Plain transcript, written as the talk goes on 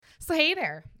So hey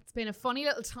there, it's been a funny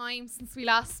little time since we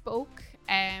last spoke.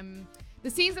 The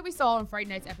scenes that we saw on Friday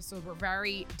night's episode were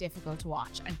very difficult to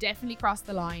watch and definitely crossed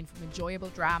the line from enjoyable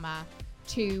drama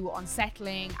to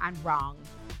unsettling and wrong.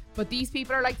 But these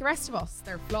people are like the rest of us.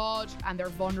 They're flawed and they're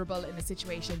vulnerable in a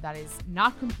situation that is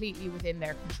not completely within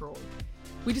their control.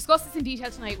 We discussed this in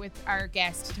detail tonight with our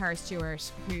guest, Tara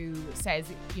Stewart, who says,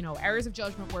 errors of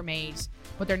judgment were made,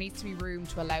 but there needs to be room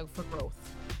to allow for growth.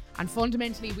 And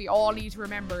fundamentally, we all need to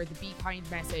remember the be kind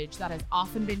message that has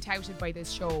often been touted by this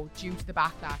show due to the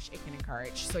backlash it can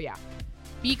encourage. So yeah,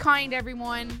 be kind,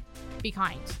 everyone. Be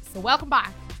kind. So welcome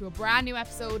back to a brand new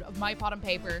episode of My Pot on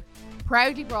Paper,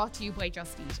 proudly brought to you by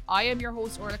Just Eat. I am your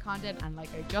host, Orla Condon, and like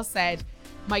I just said,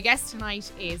 my guest tonight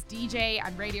is DJ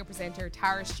and radio presenter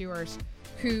Tara Stewart,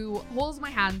 who holds my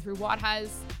hand through what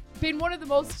has been one of the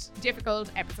most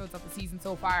difficult episodes of the season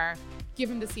so far,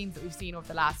 given the scenes that we've seen over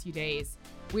the last few days.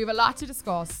 We have a lot to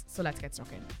discuss, so let's get stuck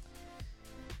in.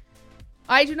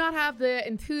 I do not have the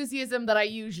enthusiasm that I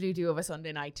usually do of a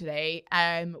Sunday night today.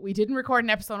 We didn't record an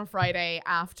episode on Friday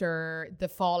after the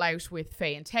fallout with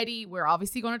Faye and Teddy. We're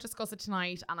obviously going to discuss it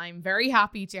tonight, and I'm very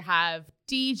happy to have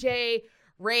DJ,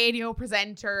 radio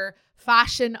presenter,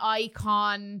 fashion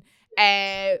icon,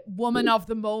 woman of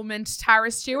the moment,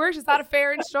 Tara Stewart. Is that a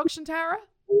fair introduction, Tara?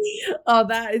 Oh,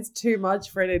 that is too much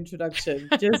for an introduction.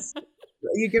 Just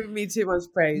you're giving me too much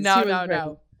praise. No.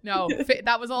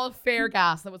 That was all fair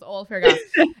gas. So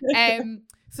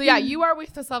yeah, you are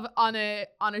with us on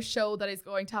a show that is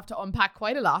going to have to unpack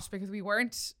quite a lot because we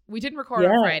didn't record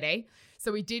on Friday,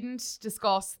 so we didn't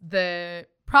discuss the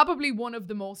probably one of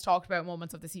the most talked about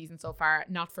moments of the season so far,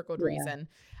 not for good reason.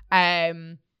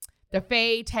 The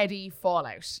Faye Teddy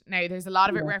fallout. Now, there's a lot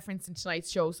of it referenced in tonight's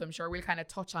show, so I'm sure we'll kind of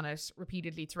touch on it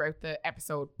repeatedly throughout the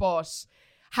episode. But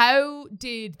how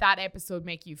did that episode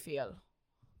make you feel?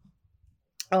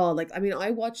 Oh,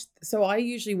 I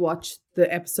usually watch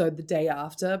the episode the day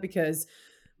after because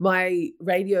my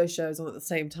radio show is on at the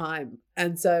same time.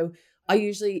 And so and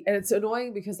it's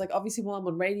annoying because obviously while I'm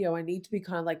on radio, I need to be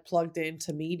kind of plugged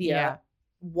into media,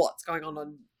 what's going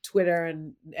on Twitter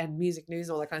and music news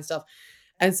and all that kind of stuff.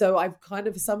 And so I've kind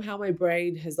of somehow my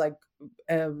brain has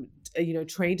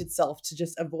trained itself to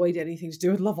just avoid anything to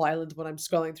do with Love Island when I'm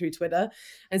scrolling through Twitter.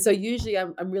 And so usually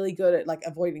I'm really good at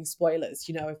avoiding spoilers,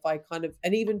 if I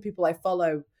and even people I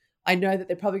follow, I know that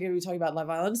they're probably going to be talking about Love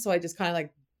Island. So I just kind of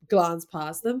glance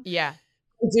past them. Yeah.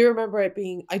 I do remember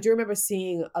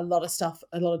seeing a lot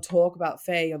of talk about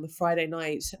Faye on the Friday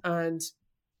night. And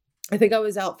I think I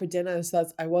was out for dinner. So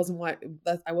I wasn't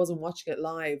watching it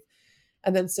live.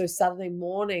 And then so Saturday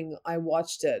morning I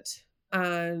watched it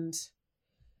and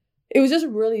it was just a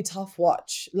really tough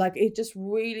watch.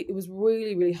 It was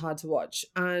really, really hard to watch.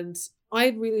 And I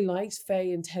really liked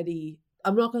Faye and Teddy.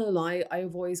 I'm not going to lie.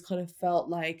 I've always kind of felt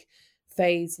like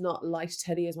Faye's not liked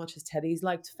Teddy as much as Teddy's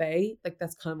liked Faye.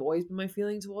 That's kind of always been my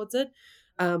feeling towards it.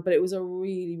 But it was a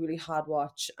really, really hard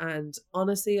watch. And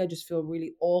honestly, I just feel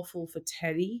really awful for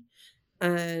Teddy.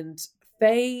 And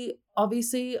Faye,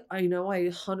 obviously, I know I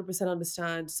 100%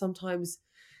 understand. Sometimes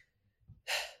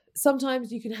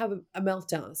you can have a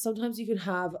meltdown. Sometimes you can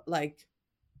have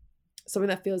something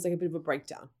that feels like a bit of a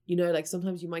breakdown.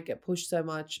 Sometimes you might get pushed so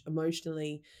much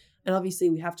emotionally. And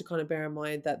obviously we have to kind of bear in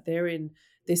mind that they're in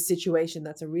this situation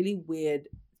that's a really weird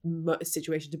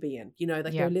situation to be in.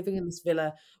 They're living in this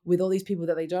villa with all these people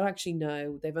that they don't actually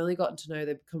know. They've only gotten to know.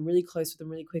 They've become really close with them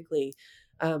really quickly.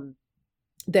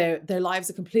 Their lives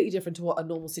are completely different to what a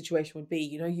normal situation would be.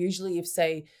 Usually if,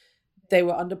 say, they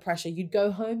were under pressure, you'd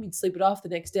go home, you'd sleep it off the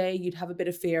next day, you'd have a bit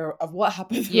of fear of what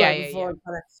happened the night before.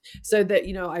 So that,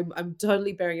 I'm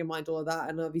totally bearing in mind all of that.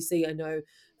 And obviously I know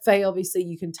Faye, obviously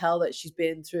you can tell that she's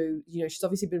been through, she's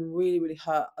obviously been really, really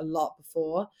hurt a lot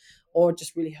before, or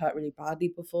just really hurt really badly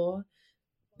before.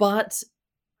 But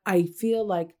I feel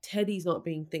like Teddy's not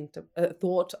being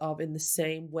thought of in the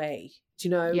same way. Do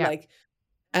you know?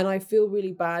 And I feel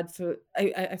really bad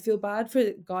I feel bad for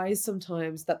guys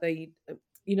sometimes that they,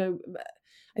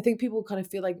 I think people kind of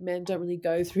feel like men don't really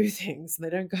go through things. They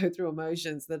don't go through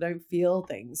emotions. They don't feel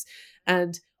things.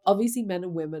 And obviously men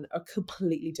and women are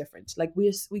completely different.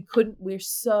 We're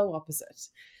so opposite.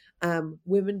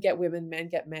 Women get women, men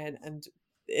get men. And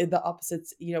the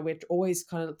opposites, we're always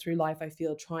kind of through life, I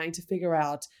feel, trying to figure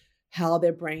out how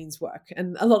their brains work.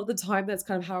 And a lot of the time that's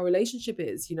kind of how a relationship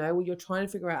is, when you're trying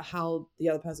to figure out how the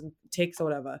other person ticks or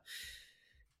whatever.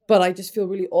 But I just feel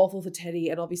really awful for Teddy.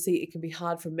 And obviously it can be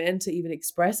hard for men to even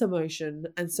express emotion.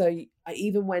 And so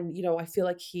even when, I feel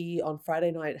like he on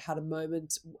Friday night had a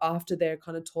moment after their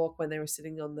kind of talk when they were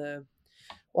sitting on the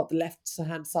the left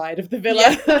hand side of the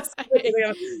villa.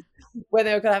 Yeah. When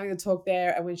they were kind of having a talk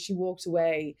there, and when she walked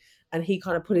away and he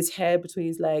kind of put his head between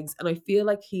his legs, and I feel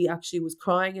like he actually was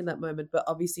crying in that moment, but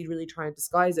obviously really trying to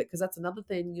disguise it, because that's another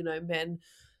thing,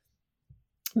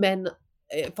 men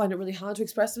find it really hard to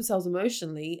express themselves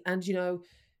emotionally, and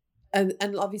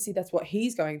and obviously that's what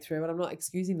he's going through, and I'm not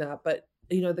excusing that, but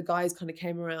the guys kind of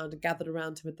came around and gathered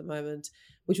around him at the moment,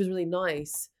 which was really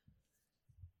nice.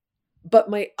 But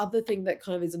my other thing that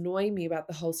kind of is annoying me about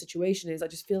the whole situation is I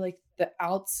just feel like the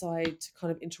outside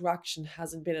kind of interaction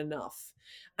hasn't been enough.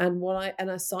 And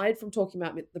aside from talking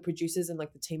about the producers and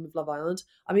like the team of Love Island,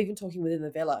 I'm even talking within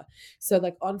the villa. So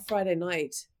like on Friday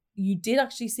night, you did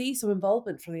actually see some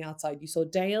involvement from the outside. You saw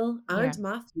Dale and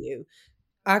Matthew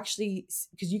actually,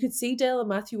 because you could see Dale and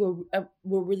Matthew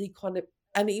were really kind of,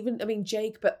 and even, I mean,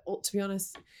 Jake, but to be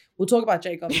honest, we'll talk about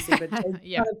Jake obviously, but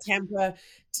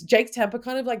Jake's temper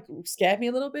kind of like scared me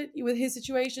a little bit with his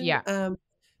situation. Yeah.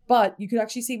 But you could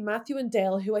actually see Matthew and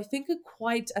Dale, who I think are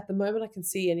quite, at the moment I can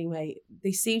see anyway,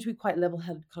 they seem to be quite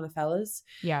level-headed kind of fellas.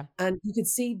 Yeah. And you could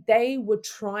see they were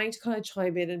trying to kind of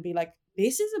chime in and be like,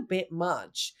 this is a bit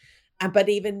much. But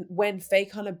even when Faye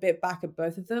kind of bit back at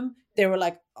both of them, they were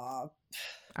like, oh,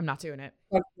 I'm not doing it.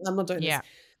 I'm not doing this.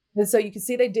 And so you can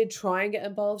see they did try and get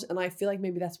involved. And I feel like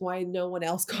maybe that's why no one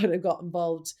else kind of got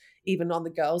involved, even on the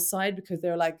girls' side, because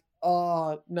they're like,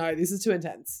 oh, no, this is too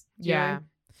intense. Yeah.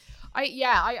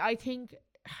 I think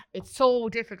it's so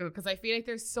difficult because I feel like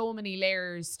there's so many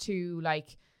layers to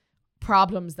like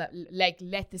problems that like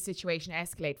let the situation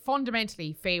escalate.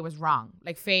 Fundamentally, Faye was wrong.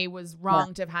 Like Faye was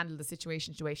wrong to have handled the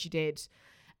situation the way she did.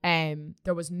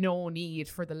 There was no need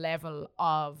for the level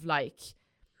of like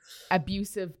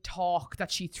abusive talk that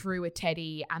she threw at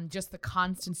Teddy and just the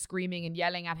constant screaming and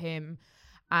yelling at him.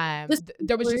 There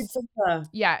was just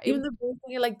even the rude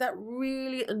thing, like that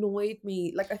really annoyed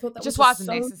me. Like I thought that just wasn't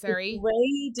so necessary.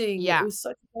 Degrading. It was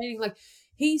so degrading. Like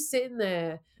he's sitting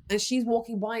there and she's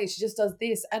walking by and she just does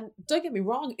this. And don't get me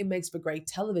wrong, it makes for great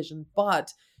television,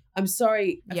 but I'm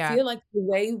sorry. I feel like the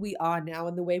way we are now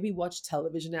and the way we watch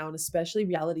television now, and especially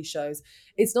reality shows,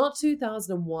 it's not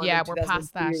 2001. Yeah, we're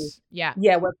past that.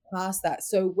 Yeah, we're past that.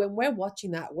 So when we're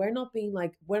watching that, we're not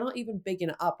even bigging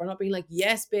it up. We're not being like,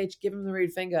 yes, bitch, give him the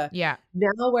rude finger. Yeah.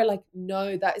 Now we're like,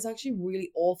 no, that is actually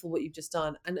really awful what you've just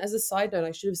done. And as a side note,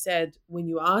 I should have said when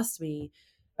you asked me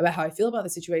about how I feel about the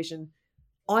situation,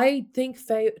 I think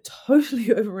Faye totally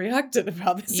overreacted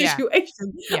about the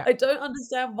situation. Yeah. I don't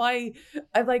understand why.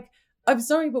 I'm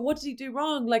sorry, but what did he do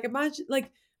wrong? Like, imagine,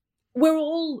 like, we're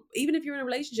all, even if you're in a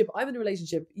relationship, I'm in a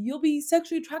relationship, you'll be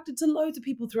sexually attracted to loads of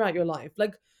people throughout your life.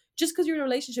 Like, just because you're in a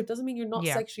relationship doesn't mean you're not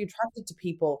sexually attracted to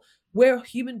people. We're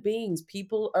human beings.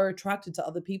 People are attracted to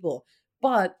other people.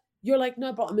 But you're like,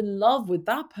 no, but I'm in love with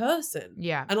that person.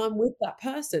 Yeah. And I'm with that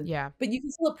person. Yeah. But you can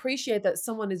still appreciate that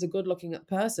someone is a good looking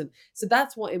person. So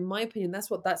that's what, in my opinion, that's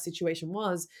what that situation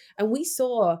was. And we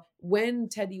saw when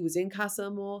Teddy was in Casa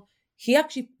Amor, he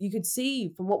actually, you could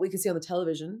see from what we could see on the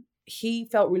television, he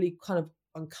felt really kind of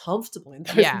uncomfortable in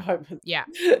those moments. Yeah.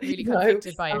 Really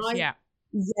conflicted by it.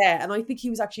 Yeah. And I think he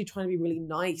was actually trying to be really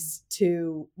nice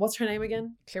to, what's her name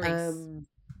again? Clarice.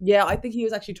 I think he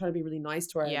was actually trying to be really nice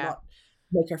to her and not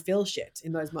make her feel shit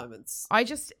in those moments. I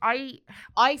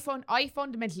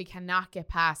fundamentally cannot get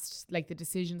past like the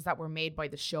decisions that were made by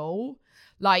the show.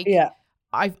 Like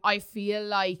I feel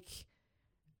like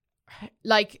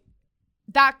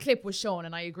that clip was shown,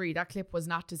 and I agree that clip was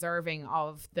not deserving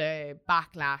of the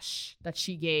backlash that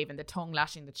she gave and the tongue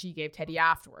lashing that she gave Teddy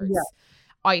afterwards.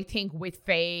 I think with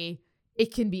Faye,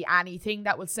 it can be anything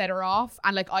that will set her off.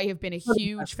 And like, I have been a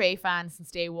huge Faye fan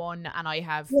since day one, and I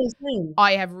have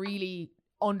really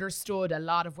understood a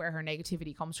lot of where her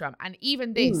negativity comes from. And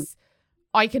even this,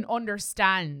 I can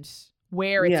understand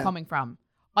where it's coming from.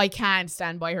 I can't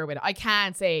stand by her with it. I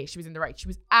can't say she was in the right. She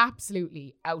was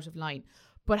absolutely out of line.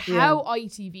 But how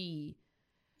ITV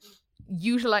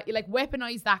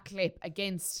weaponized that clip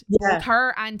against both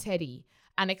her and Teddy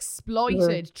and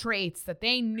exploited traits that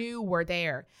they knew were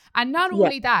there. And not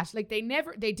only that, like they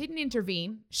didn't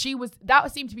intervene.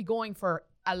 That seemed to be going for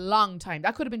a long time.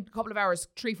 That could have been a couple of hours,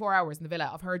 3-4 hours in the villa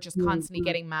of her just constantly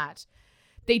getting mad.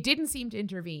 They didn't seem to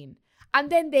intervene. And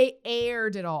then they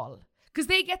aired it all. Because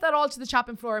they get that all to the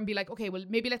chopping floor and be like, okay, well,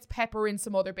 maybe let's pepper in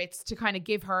some other bits to kind of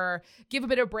give a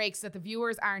bit of break so that the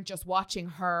viewers aren't just watching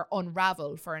her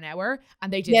unravel for an hour.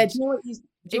 And they didn't. Yeah, do you know what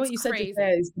you said just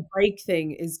there is the break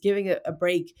thing is giving it a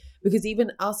break, because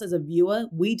even us as a viewer,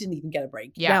 we didn't even get a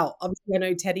break. Yeah. Now, obviously, I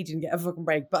know Teddy didn't get a fucking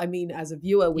break, but I mean, as a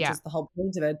viewer, which is the whole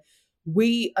point of it,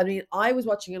 I was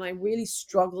watching and I really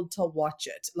struggled to watch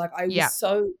it. Like I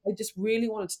just really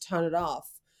wanted to turn it off.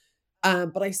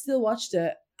 But I still watched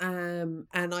it.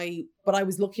 But I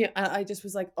was looking at, I just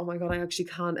was like, oh my God, I actually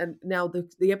can't. And now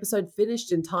the episode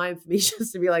finished in time for me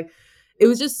just to be like, it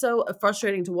was just so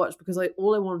frustrating to watch because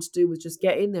all I wanted to do was just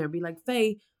get in there and be like,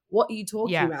 Faye, what are you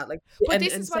talking about? Like, but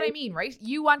this is what I mean, right?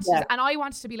 You wanted to, and I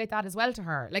wanted to be like that as well to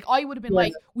her. Like, I would have been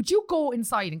like, would you go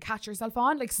inside and catch yourself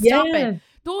on? Like, stop it.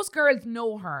 Those girls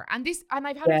know her. And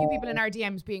I've had a few people in our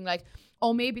DMs being like,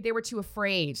 oh, maybe they were too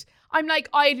afraid. I'm like,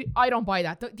 I don't buy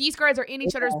that. These girls are in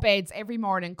each other's beds every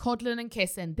morning, cuddling and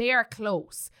kissing. They are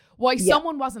close. Why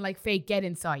someone wasn't like, Faye, get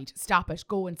inside. Stop it.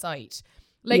 Go inside.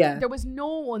 Like, there was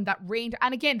no one that reigned.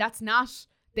 And again, that's not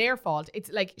their fault.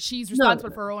 It's like she's responsible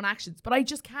for her own actions. But I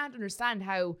just can't understand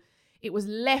how it was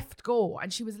left go.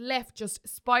 And she was left just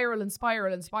spiral and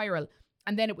spiral and spiral.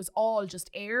 And then it was all just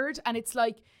aired. And it's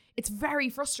like, it's very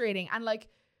frustrating. And like,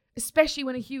 especially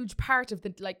when a huge part of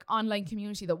the like online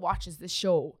community that watches this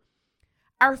show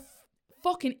are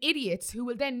fucking idiots who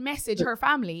will then message her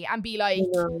family and be like,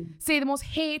 say the most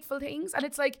hateful things. And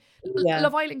it's like,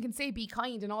 Love Island can say be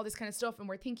kind and all this kind of stuff, and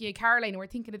we're thinking of Caroline and we're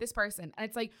thinking of this person, and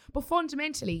it's like, but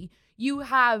fundamentally you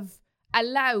have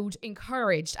allowed,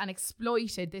 encouraged and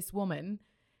exploited this woman.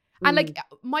 And like,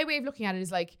 my way of looking at it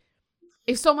is like,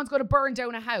 if someone's going to burn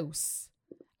down a house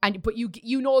but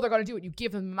you know they're going to do it, you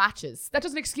give them matches. That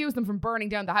doesn't excuse them from burning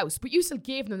down the house, but you still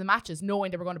gave them the matches knowing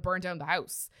they were going to burn down the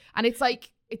house. And it's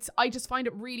like, I just find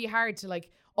it really hard to like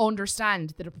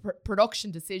understand the production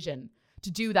decision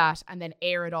to do that and then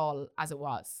air it all as it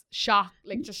was.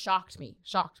 Just shocked me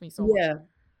so much. Yeah,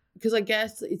 because I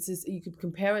guess it's just, you could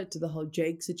compare it to the whole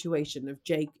Jake situation of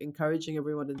Jake encouraging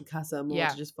everyone in the Casa Amor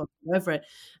to just fucking go for it.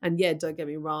 And yeah, don't get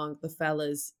me wrong, the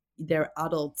fellas, they're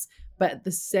adults, but at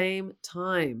the same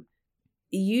time,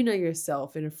 you know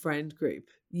yourself in a friend group,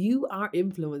 you are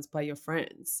influenced by your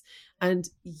friends. And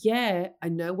yeah, I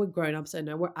know we're grown-ups, I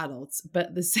know we're adults, but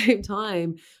at the same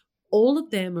time, all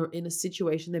of them are in a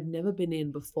situation they've never been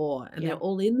in before, and they're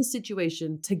all in the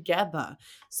situation together.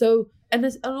 So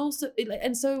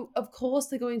so of course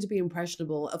they're going to be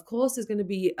impressionable. Of course there's going to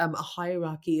be a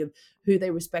hierarchy of who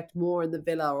they respect more in the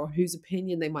villa, or whose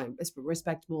opinion they might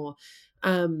respect more.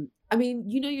 I mean,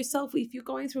 you know yourself, if you're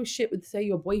going through shit with, say,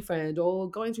 your boyfriend, or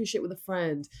going through shit with a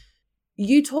friend,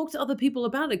 you talk to other people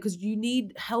about it because you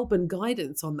need help and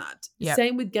guidance on that. Yep.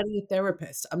 Same with getting a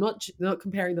therapist. I'm not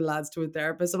comparing the lads to a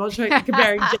therapist. I'm not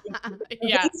comparing.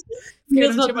 Yeah,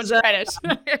 give them too much credit.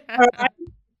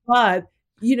 But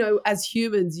you know, as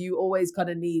humans, you always kind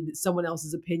of need someone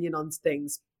else's opinion on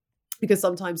things, because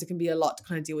sometimes it can be a lot to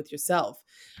kind of deal with yourself.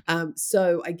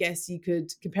 So I guess you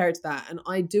could compare it to that. And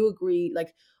I do agree.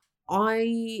 Like,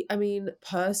 I mean,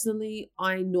 personally,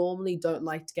 I normally don't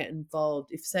like to get involved.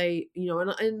 If, say, you know,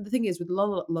 and the thing is with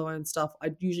low and stuff,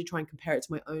 I usually try and compare it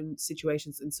to my own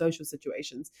situations and social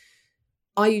situations.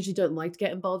 I usually don't like to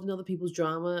get involved in other people's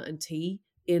drama and tea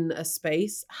in a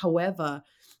space. However,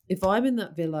 if I'm in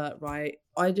that villa, right,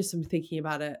 I just am thinking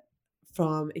about it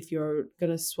from, if you're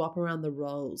going to swap around the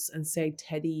roles and say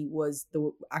Teddy was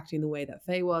acting the way that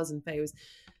Faye was and Faye was...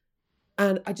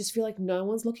 And I just feel like no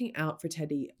one's looking out for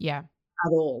Teddy at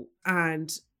all. And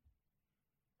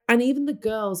even the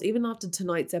girls, even after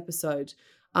tonight's episode,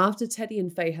 after Teddy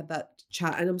and Faye had that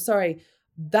chat, and I'm sorry,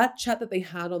 that chat that they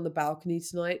had on the balcony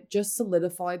tonight just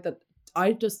solidified that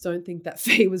I just don't think that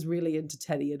Faye was really into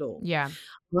Teddy at all. Yeah.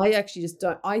 I actually just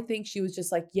don't. I think she was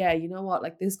just like, yeah, you know what?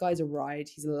 Like, this guy's a ride.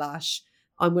 He's a lash.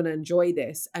 I'm going to enjoy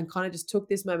this. And kind of just took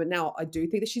this moment. Now, I do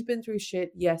think that she's been through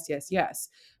shit. Yes.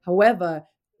 However,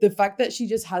 the fact that she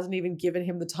just hasn't even given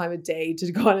him the time of day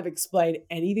to kind of explain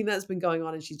anything that's been going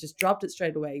on, and she's just dropped it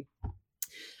straight away.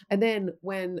 And then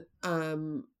when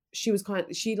she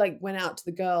went out to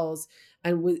the girls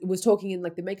and was talking in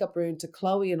like the makeup room to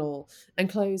Chloe and all, and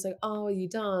Chloe was like, oh, are you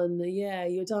done? Yeah,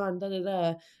 you're done, da da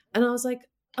da. And I was like,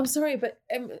 I'm sorry, but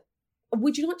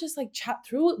would you not just like chat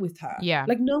through it with her? Yeah.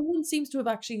 Like, no one seems to have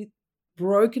actually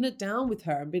broken it down with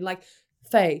her and been like,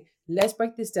 Faye, let's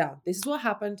break this down. This is what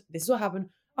happened.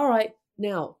 All right,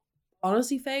 now,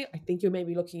 honestly, Faye, I think you're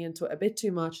maybe looking into it a bit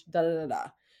too much, da da da da.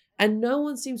 And no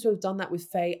one seems to have done that with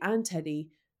Faye and Teddy.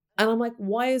 And I'm like,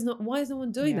 why is no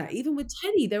one doing that? Even with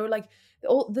Teddy, they were like,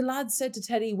 the lads said to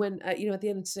Teddy when, you know, at the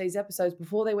end of today's episodes,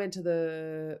 before they went to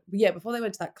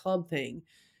that club thing,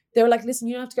 they were like, listen,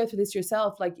 you don't have to go through this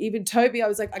yourself. Like, even Toby, I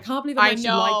was like, I can't believe I'm actually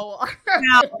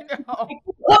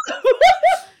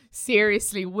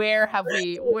Seriously, where have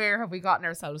we gotten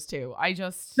ourselves to?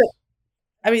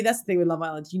 I mean, that's the thing with Love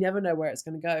Island. You never know where it's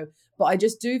going to go. But I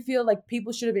just do feel like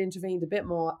people should have intervened a bit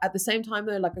more. At the same time,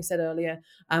 though, like I said earlier,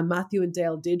 Matthew and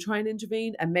Dale did try and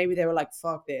intervene, and maybe they were like,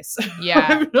 fuck this.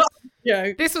 Yeah.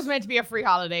 This was meant to be a free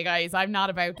holiday, guys. I'm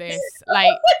not about this.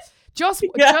 Like,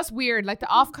 Just weird. Like the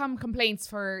Ofcom complaints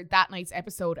for that night's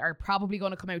episode are probably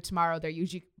going to come out tomorrow. They're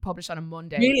usually published on a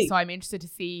Monday. Really? So I'm interested to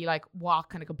see like what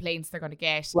kind of complaints they're going to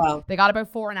get. Wow. They got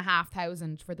about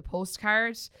 4,500 for the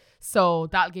postcard. So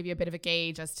that'll give you a bit of a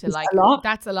gauge as to Is that a lot?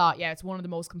 that's a lot. Yeah, it's one of the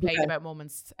most complained about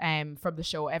moments from the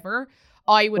show ever.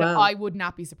 I would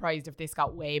not be surprised if this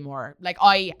got way more. Like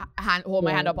I hold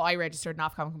my hand up. I registered an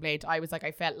Ofcom complaint. I was like,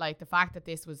 I felt like the fact that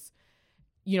this was,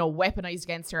 you know, weaponized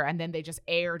against her and then they just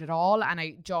aired it all. And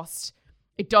it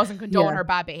doesn't condone her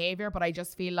bad behavior, but I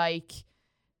just feel like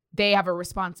they have a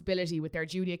responsibility with their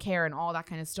duty of care and all that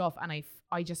kind of stuff. And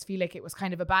I just feel like it was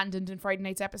kind of abandoned in Friday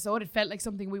night's episode. It felt like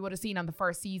something we would have seen on the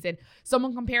first season.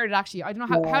 Someone compared it actually. I don't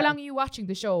know how long are you watching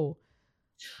the show?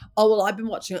 Oh, well, I've been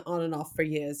watching it on and off for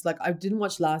years. Like I didn't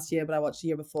watch last year, but I watched the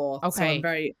year before. Okay. So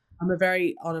I'm a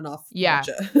very on and off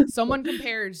watcher. Someone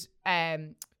compared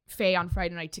Faye on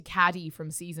Friday night to Caddy from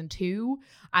season 2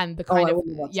 and the kind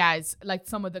it's like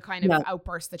some of the kind of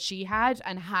outbursts that she had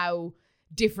and how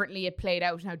differently it played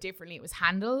out and how differently it was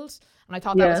handled. And I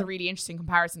thought that was a really interesting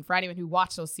comparison for anyone who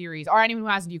watched those series, or anyone who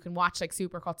hasn't. You can watch like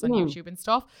supercuts on YouTube and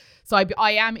stuff. So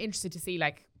I am interested to see,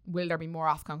 like, will there be more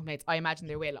Ofcom complaints? I imagine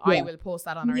there will. I will post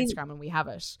that on our Instagram when we have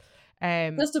it.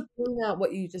 Just to point out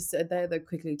what you just said there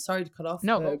quickly, sorry to cut off,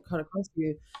 no, kind of cross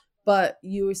you, but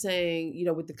you were saying, you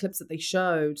know, with the clips that they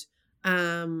showed,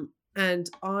 and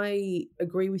I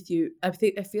agree with you. I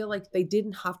feel like they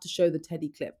didn't have to show the Teddy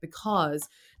clip, because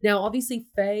now obviously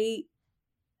Faye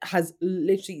has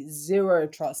literally zero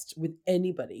trust with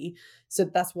anybody, so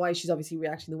that's why she's obviously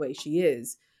reacting the way she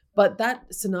is. But that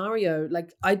scenario,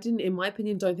 like, I in my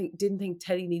opinion, didn't think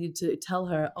Teddy needed to tell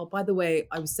her, oh, by the way,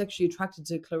 I was sexually attracted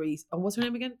to Clarice. Oh, what's her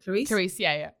name again? Clarice? Clarice,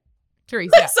 yeah.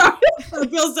 Clarice, yeah. Sorry, I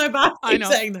feel so bad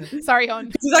saying that. Sorry,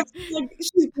 hon.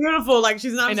 She's beautiful. Like,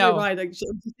 she's an absolute ride. Like,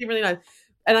 she's really nice.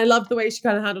 And I love the way she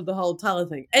kind of handled the whole Tyler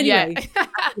thing. Anyway.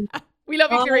 Yeah. We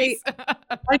love you, Clarice.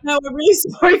 I know, I'm really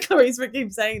sorry, Clarice, for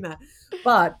keep saying that.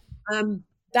 But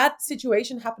that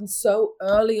situation happened so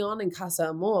early on in Casa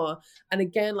Amor. And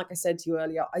again, like I said to you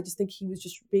earlier, I just think he was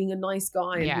just being a nice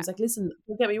guy. And he was like, listen,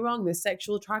 don't get me wrong, there's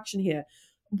sexual attraction here.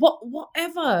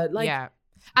 Whatever. Like,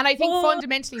 and I think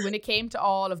fundamentally, when it came to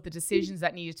all of the decisions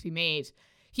that needed to be made,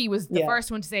 he was the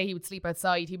first one to say he would sleep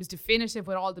outside. He was definitive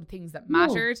with all the things that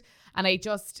mattered. And I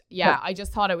just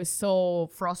thought it was so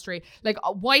frustrating. Like,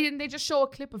 why didn't they just show a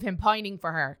clip of him pining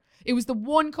for her? It was the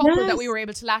one couple that we were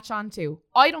able to latch onto.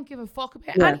 I don't give a fuck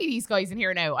about any of these guys in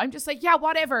here now. I'm just like,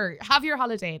 whatever. Have your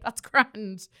holiday. That's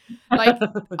grand. Like,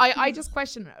 I just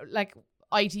question, like,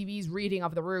 ITV's reading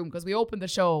of the room, because we opened the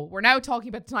show. We're now talking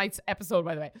about tonight's episode,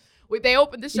 by the way. They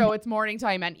opened the show, it's morning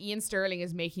time, and Ian Sterling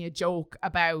is making a joke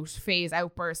about Faye's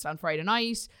outburst on Friday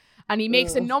night. And he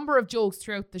makes a number of jokes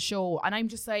throughout the show. And I'm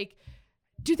just like,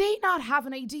 do they not have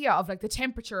an idea of, like, the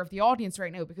temperature of the audience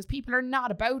right now? Because people are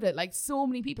not about it. Like, so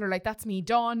many people are like, that's me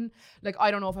done. Like, I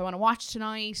don't know if I want to watch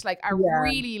tonight. Like, are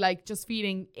really, like, just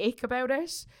feeling ick about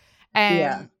it.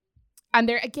 And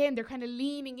they're kind of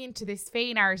leaning into this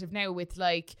Faye narrative now with,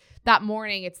 like, that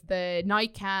morning, it's the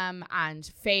night cam and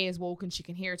Faye is woken. She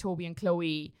can hear Toby and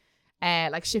Chloe,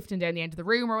 like, shifting down the end of the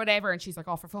room or whatever. And she's like,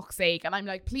 oh, for fuck's sake. And I'm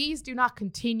like, please do not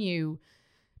continue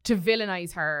to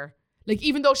villainize her. Like,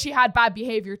 even though she had bad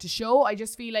behavior to show, I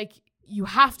just feel like you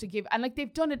have to give, and like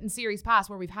they've done it in series past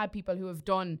where we've had people who have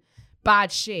done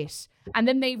bad shit. And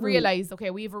then they realized, okay,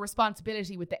 we have a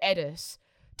responsibility with the edit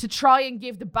to try and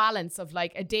give the balance of,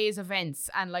 like, a day's events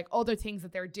and, like, other things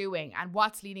that they're doing and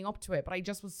what's leading up to it. But I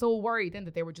just was so worried then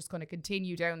that they were just going to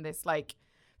continue down this, like,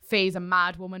 Faye's a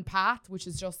mad woman path, which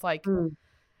is just, like,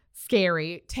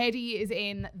 scary. Teddy is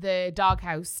in the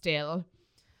doghouse still.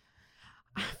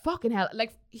 Fucking hell.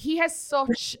 Like, he has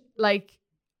such, like,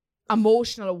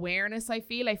 emotional awareness, I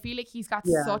feel like he's got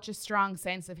such a strong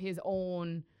sense of his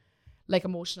own, like,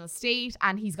 emotional state,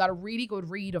 and he's got a really good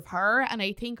read of her, and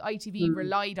I think ITV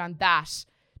relied on that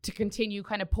to continue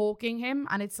kind of poking him.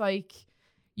 And it's like,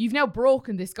 you've now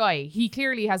broken this guy. He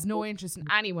clearly has no interest in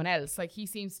anyone else. Like, he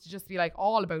seems to just be, like,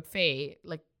 all about Faye.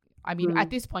 Like, I mean, at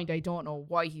this point I don't know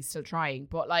why he's still trying,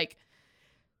 but, like,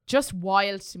 just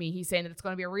wild to me. He's saying that it's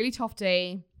going to be a really tough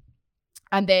day.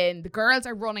 And then the girls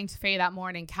are running to Faye that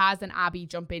morning. Kaz and Abby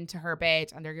jump into her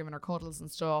bed and they're giving her cuddles and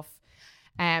stuff.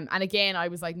 And again, I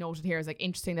was, like, noted here, is, like,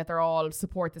 interesting that they're all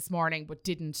support this morning but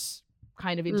didn't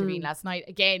kind of intervene last night.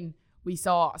 Again, we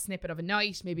saw a snippet of a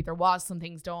night. Maybe there was some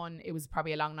things done. It was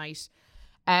probably a long night.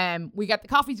 We got the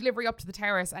coffee delivery up to the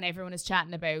terrace and everyone is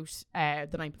chatting about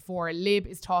the night before. Lib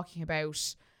is talking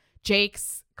about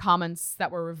Jake's comments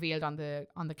that were revealed on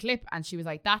the clip, and she was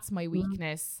like, that's my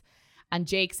weakness. And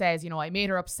Jake says, you know, I made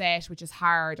her upset, which is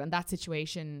hard. And that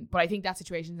situation, but I think that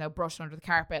situation is now brushed under the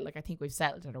carpet. Like, I think we've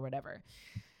settled it or whatever.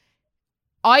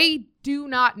 I do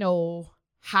not know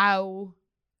how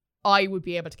I would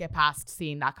be able to get past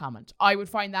seeing that comment. I would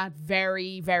find that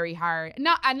very, very hard.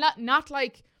 Not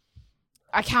like,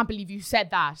 I can't believe you said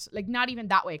that. Like, not even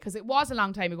that way, because it was a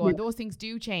long time ago and those things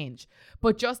do change.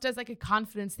 But just as like a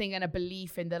confidence thing and a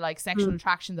belief in the like sexual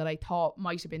attraction that I thought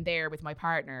might have been there with my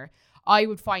partner, I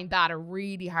would find that a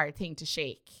really hard thing to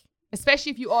shake,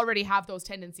 especially if you already have those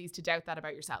tendencies to doubt that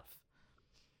about yourself.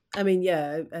 I mean,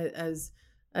 yeah,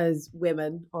 as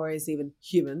women or as even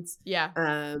humans,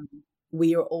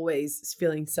 we are always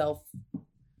feeling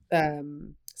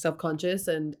self-conscious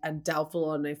and doubtful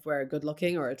on if we're good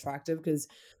looking or attractive, because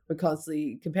we're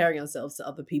constantly comparing ourselves to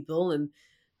other people, and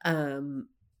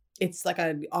it's like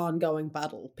an ongoing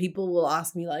battle. People will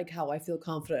ask me like how I feel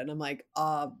confident, and I'm like,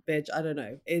 bitch, I don't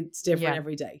know. It's different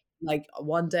every day. Like,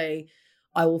 one day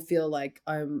I will feel like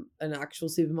I'm an actual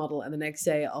supermodel, and the next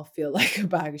day I'll feel like a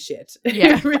bag of shit.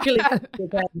 It really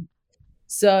depends.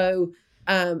 So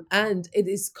and it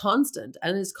is constant,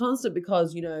 and it's constant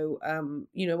because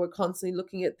we're constantly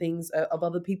looking at things of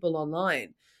other people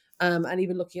online, and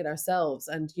even looking at ourselves,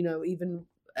 and even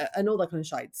and all that kind of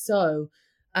shit. So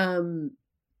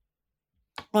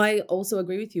I also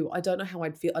agree with you. I don't know how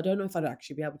I'd feel. I don't know if I'd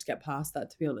actually be able to get past that,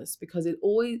 to be honest, because it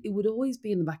would always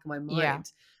be in the back of my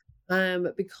mind.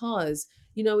 Because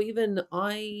even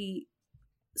I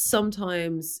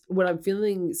sometimes, when I'm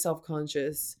feeling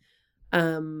self-conscious,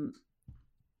 and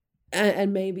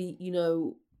maybe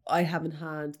I haven't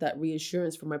had that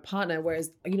reassurance from my partner,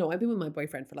 whereas I've been with my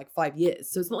boyfriend for like 5 years,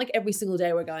 so it's not like every single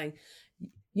day we're going,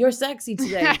 you're sexy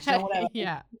today, whatever.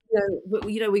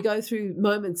 We go through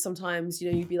moments sometimes,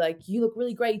 you'd be like, you look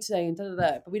really great today, and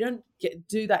but we don't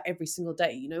do that every single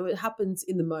day. It happens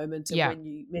in the moment, and when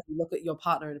you maybe look at your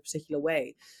partner in a particular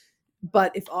way.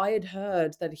 But if I had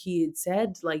heard that he had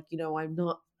said, like, I don't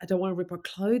want to rip our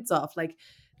clothes off, like,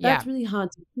 that's really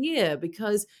hard to hear,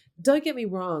 because don't get me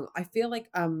wrong, I feel like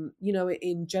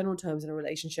in general terms in a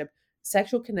relationship,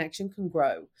 sexual connection can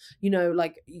grow.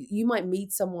 Like, you might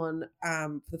meet someone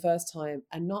for the first time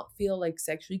and not feel like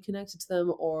sexually connected to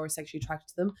them or sexually attracted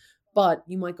to them, but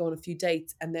you might go on a few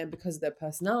dates, and then because of their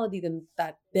personality,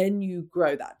 then you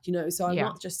grow that. So I'm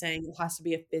not just saying it has to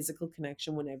be a physical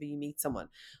connection whenever you meet someone.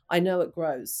 I know it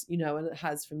grows, and it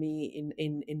has for me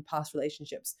in past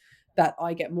relationships, that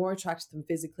I get more attracted to them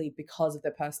physically because of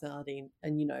their personality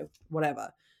and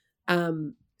whatever.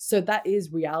 So that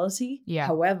is reality.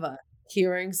 However,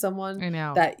 hearing someone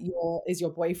that is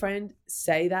your boyfriend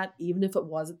say that, even if it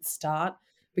was at the start,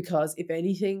 because if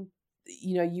anything,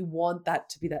 you want that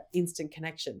to be that instant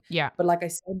connection. But like I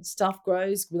said, stuff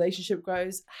grows, relationship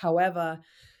grows. However,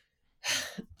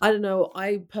 I don't know.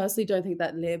 I personally don't think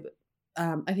that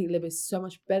I think Lib is so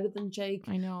much better than Jake.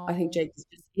 I know. I think Jake is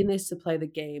just in this to play the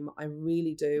game. I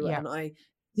really do. And I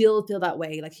still feel that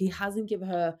way. Like, he hasn't given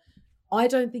her, I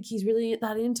don't think he's really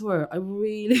that into her. I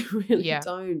really, really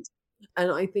don't.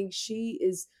 And I think she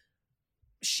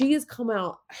has come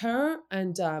out, her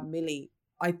and Millie,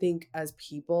 I think, as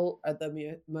people, are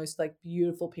the most like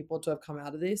beautiful people to have come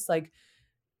out of this. Like,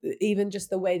 even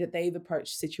just the way that they've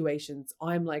approached situations,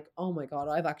 I'm like, oh my God,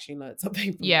 I've actually learned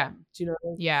something from them. Do you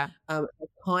know?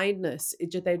 Kindness.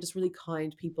 They're just really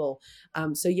kind people.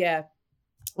 So yeah,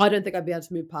 I don't think I'd be able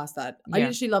to move past that. I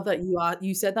usually love that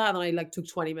you said that, and I like took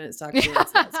 20 minutes to actually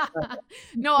answer that.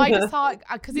 No, I just thought,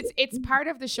 because it's part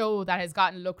of the show that has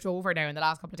gotten looked over now in the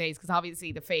last couple of days, because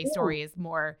obviously the Faye story is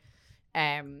more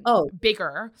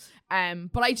bigger,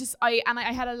 but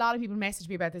I had a lot of people message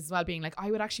me about this as well, being like,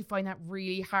 I would actually find that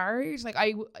really hard, like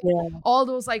all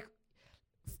those, like,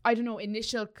 I don't know,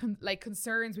 initial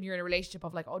concerns when you're in a relationship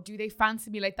of like, oh, do they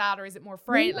fancy me like that, or is it more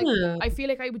friend? Like, I feel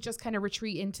like I would just kind of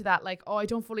retreat into that, like, oh, I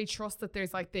don't fully trust that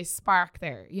there's like this spark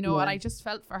there, and I just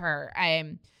felt for her.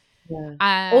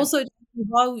 Also,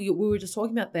 while we were just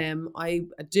talking about them, I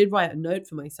did write a note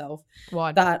for myself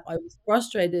that I was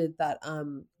frustrated that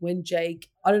when Jake,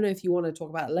 I don't know if you want to talk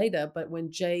about it later, but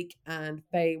when Jake and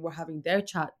Faye were having their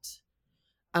chat,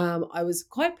 I was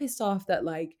quite pissed off that,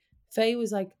 like, Faye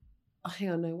was like, oh,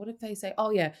 hang on, no, what did Faye say? Oh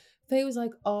yeah, Faye was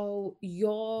like, oh,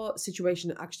 your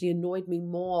situation actually annoyed me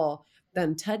more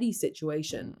than Teddy's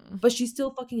situation, but she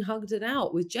still fucking hugged it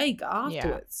out with Jake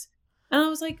afterwards. And I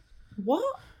was like, what?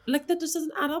 Like, that just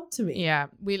doesn't add up to me. Yeah,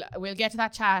 we'll get to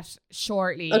that chat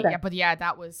shortly. Okay. Yeah, but yeah,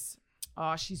 that was,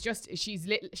 she's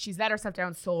let herself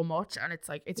down so much, and it's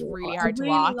like, it's really hard to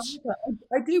watch.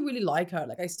 I do really like her.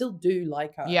 Like, I still do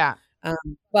like her. Yeah.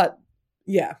 But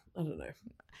yeah, I don't know.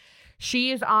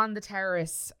 She is on the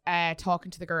terrace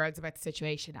talking to the girls about the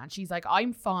situation, and she's like,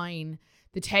 I'm fine.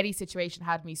 The Teddy situation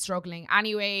had me struggling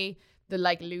anyway. The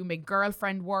like looming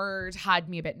girlfriend word had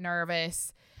me a bit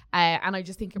nervous. And I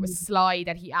just think it was sly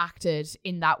that he acted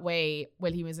in that way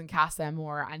while he was in Casa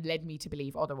Amor and led me to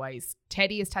believe otherwise.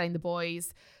 Teddy is telling the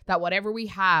boys that whatever we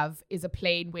have is a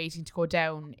plane waiting to go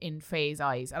down in Faye's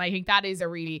eyes. And I think that is a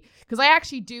really, because I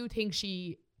actually do think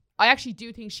she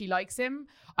likes him.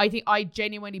 I think I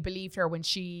genuinely believed her when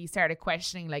she started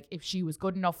questioning like if she was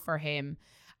good enough for him.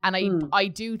 And I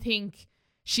do think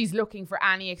she's looking for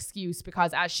any excuse,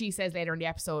 because as she says later in the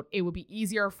episode, it would be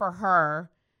easier for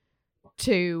her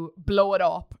to blow it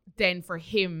up than for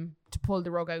him to pull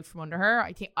the rug out from under her.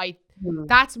 I think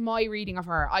that's my reading of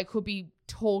her. I could be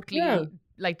totally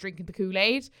like drinking the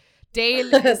Kool-Aid.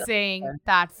 Dale is saying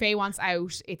that Faye wants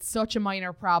out. It's such a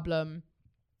minor problem,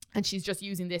 and she's just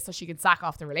using this so she can sack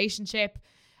off the relationship.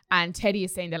 And Teddy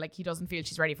is saying that like he doesn't feel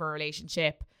she's ready for a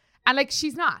relationship. And like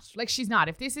she's not.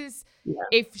 If this is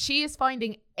if she is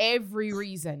finding every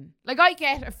reason, like I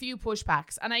get a few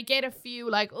pushbacks and I get a few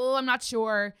like, oh, I'm not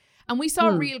sure. And we saw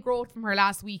real growth from her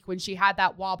last week when she had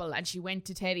that wobble and she went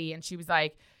to Teddy and she was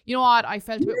like, you know what, I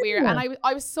felt a bit weird. And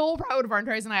I was so proud of her on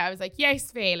Thursday night. I was like,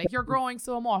 yes, Faye, like you're growing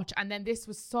so much. And then this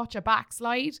was such a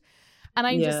backslide. And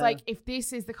I'm just like, if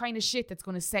this is the kind of shit that's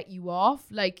going to set you off,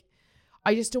 like,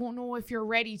 I just don't know if you're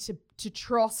ready to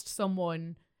trust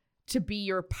someone to be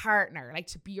your partner, like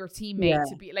to be your teammate,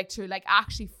 to be like, to like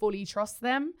actually fully trust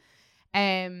them.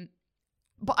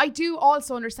 But I do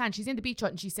also understand, she's in the beach hut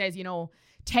and she says, you know,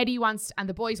 Teddy wants and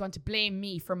the boys want to blame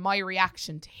me for my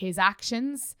reaction to his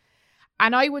actions.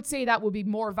 And I would say that would be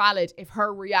more valid if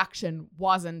her reaction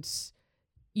wasn't,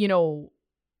 you know,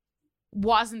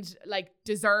 wasn't like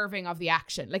deserving of the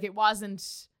action. Like it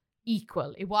wasn't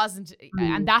equal. It wasn't.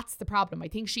 And that's the problem. I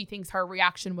think she thinks her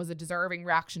reaction was a deserving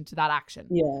reaction to that action.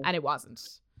 Yeah. And it wasn't.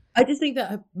 I just think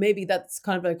that maybe that's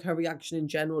kind of like her reaction in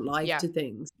general life to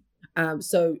things.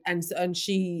 So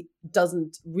she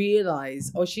doesn't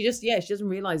realize, or she doesn't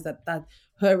realize that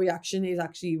her reaction is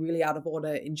actually really out of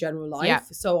order in general life. Yeah.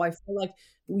 So I feel like,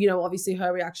 you know, obviously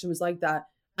her reaction was like that.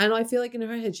 And I feel like in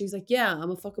her head, she's like, yeah, I'm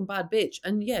a fucking bad bitch.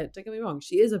 And yeah, don't get me wrong,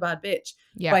 she is a bad bitch.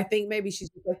 Yeah. But I think maybe she's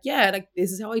like, yeah, like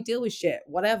this is how I deal with shit.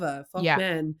 Whatever. Fuck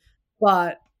men.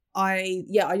 But I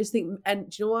just think, and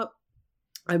do you know what?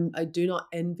 I do not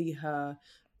envy her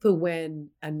for when,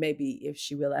 and maybe if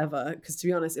she will ever, because to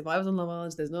be honest, if I was on Love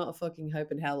Island, there's not a fucking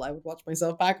hope in hell I would watch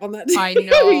myself back on that. I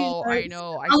know. Unless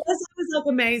it was like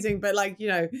amazing, but like, you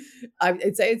know,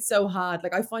 I'd say it's so hard.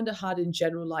 Like I find it hard in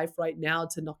general life right now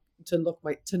to not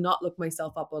look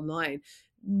myself up online,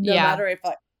 no matter if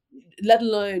I, let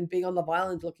alone being on Love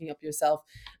Island, looking up yourself,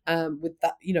 with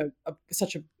that, you know,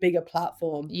 such a bigger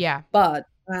platform. Yeah. But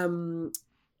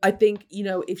I think, you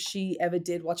know, if she ever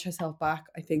did watch herself back,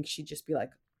 I think she'd just be like,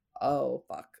 oh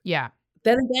fuck. Yeah.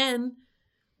 Then again,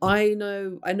 I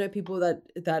know people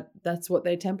that's what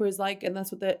their temper is like, and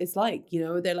that's what it's like. You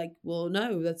know, they're like, well,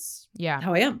 no, that's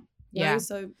how I am. Yeah.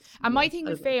 So, and my thing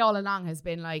with Faye all along has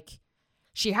been like,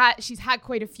 she's had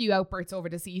quite a few outbursts over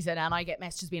the season, and I get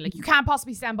messages being like, you can't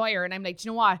possibly stand by her, and I'm like, do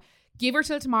you know what? Give her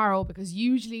till tomorrow, because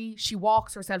usually she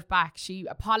walks herself back. She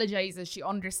apologizes. She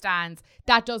understands.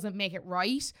 That doesn't make it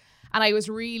right. And I was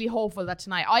really hopeful that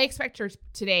tonight, I expect her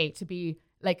today to be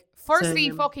like, firstly,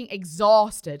 fucking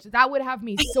exhausted. That would have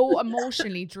me so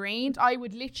emotionally drained. I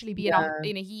would literally be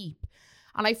in a heap.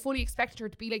 And I fully expected her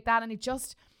to be like that. And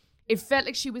it felt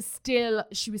like she was still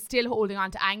holding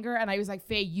on to anger. And I was like,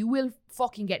 Faye, you will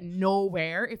fucking get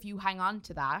nowhere if you hang on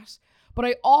to that. But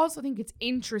I also think it's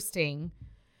interesting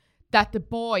that the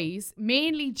boys,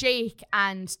 mainly Jake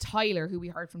and Tyler, who we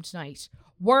heard from tonight,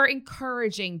 were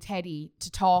encouraging Teddy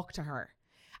to talk to her.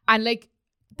 And like,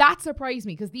 that surprised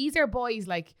me, because these are boys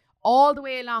like all the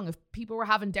way along. If people were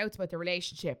having doubts about the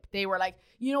relationship, they were like,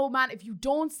 you know, man, if you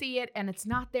don't see it and it's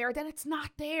not there, then it's not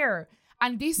there.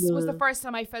 And this was the first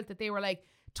time I felt that they were like,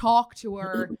 talk to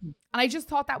her. And I just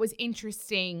thought that was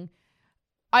interesting.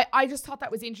 I just thought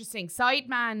that was interesting.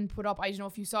 Sideman put up, I don't know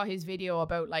if you saw his video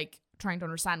about like trying to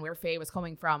understand where Faye was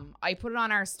coming from. I put it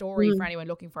on our story for anyone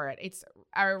looking for it. It's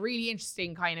a really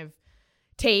interesting kind of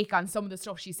take on some of the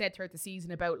stuff she said throughout the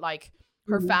season about like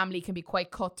her family can be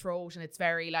quite cutthroat, and it's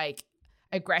very like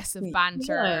aggressive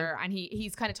banter. And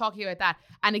he's kind of talking about that.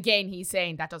 And again, he's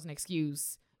saying that doesn't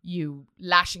excuse you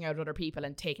lashing out at other people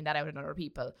and taking that out on other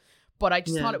people. But I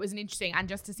just thought it was an interesting, and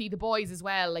just to see the boys as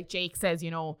well, like Jake says,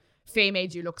 you know, Faye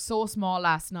made you look so small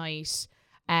last night.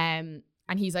 And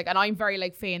he's like, and I'm very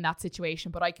like Faye in that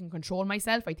situation, but I can control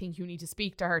myself. I think you need to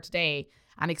speak to her today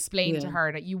and explain to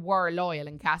her that you were loyal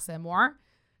in Casa Amor.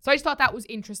 So I just thought that was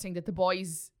interesting that the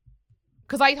boys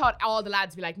because I thought all the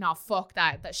lads would be like, no, fuck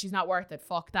that she's not worth it,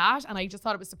 fuck that. And I just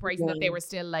thought it was surprising that they were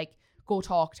still like, go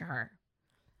talk to her.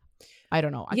 I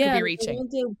don't know. I could be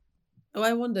reaching.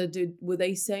 I wonder, were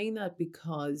they saying that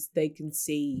because they can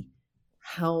see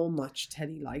how much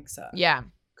Teddy likes her? Yeah.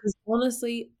 Because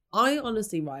I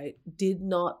honestly, right, did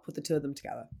not put the two of them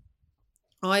together.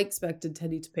 I expected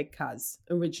Teddy to pick Kaz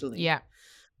originally. Yeah.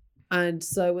 And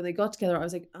so when they got together, I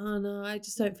was like, oh no, I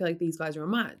just don't feel like these guys are a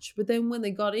match. But then when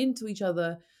they got into each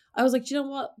other, I was like, you know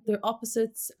what? They're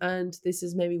opposites, and this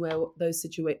is maybe where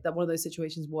that one of those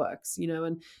situations works, you know.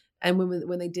 And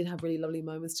when they did have really lovely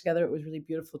moments together, it was really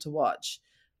beautiful to watch.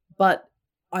 But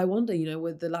I wonder, you know,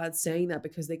 were the lads saying that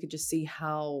because they could just see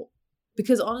how?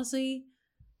 Because honestly,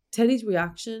 Teddy's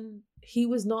reaction, he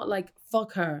was not like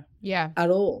fuck her, at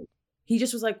all. He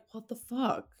just was like, what the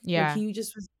fuck? Yeah. Like, he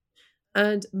just was.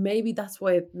 And maybe that's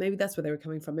where they were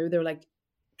coming from. Maybe they were like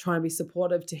trying to be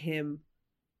supportive to him,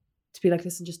 to be like,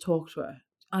 listen, just talk to her.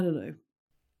 I don't know.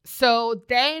 So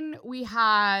then we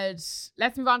had,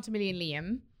 let's move on to Millie and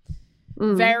Liam.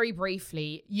 Very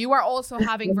briefly, you are also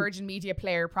having Virgin Media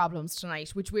player problems tonight,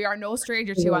 which we are no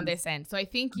stranger to on this end. So I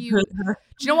think do you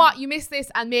know what? You missed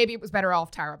this, and maybe it was better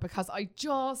off, Tara, because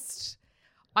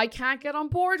I can't get on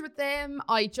board with them.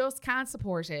 I just can't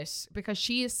support it because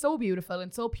she is so beautiful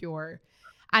and so pure,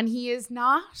 and he is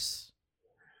not.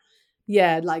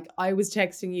 Yeah, like I was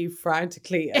texting you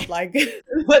frantically at like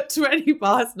what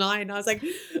 20:09. I was like,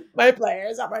 my player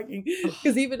is not working.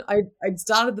 Because even I'd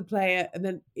started the player and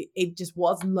then it just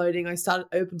wasn't loading. I started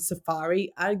open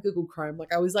Safari and Google Chrome.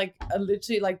 Like I was like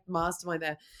literally like mastermind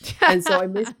there. And so I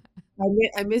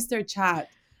missed their chat.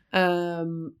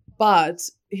 But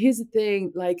here's the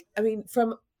thing, like, I mean,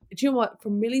 do you know what?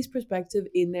 From Millie's perspective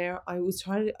in there, I was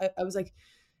like,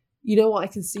 you know what? I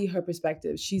can see her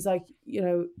perspective. She's like, you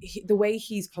know, the way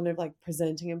he's kind of like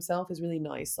presenting himself is really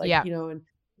nice. Like, you know, and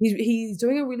he's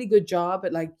doing a really good job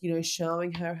at like, you know,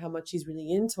 showing her how much he's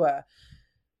really into her.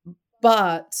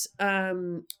 But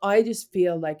I just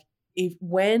feel like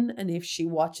if she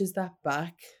watches that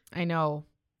back. I know.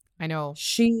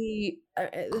 She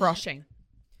crushing.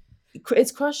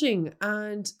 It's crushing.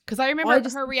 And because I remember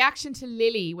her reaction to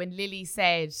Lily when Lily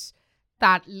said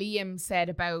that Liam said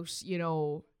about, you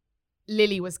know,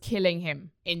 Lily was killing him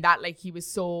in that, like, he was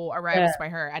so aroused by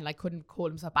her and like couldn't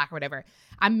hold himself back or whatever.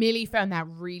 And Millie found that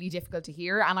really difficult to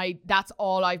hear. And that's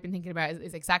all I've been thinking about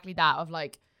is exactly that, of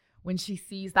like, when she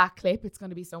sees that clip, it's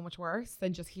going to be so much worse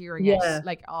than just hearing it.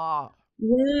 Like, oh.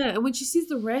 Yeah. And when she sees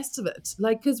the rest of it,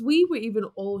 like, because we were even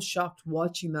all shocked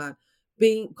watching that.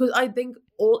 Because I think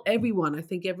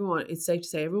everyone, it's safe to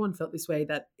say everyone felt this way,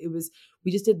 that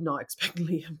we just did not expect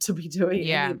Liam to be doing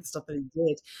any of the stuff that he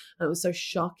did. And it was so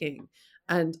shocking.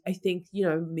 And I think, you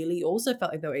know, Millie also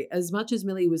felt like that way. As much as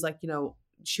Millie was like, you know,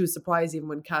 she was surprised even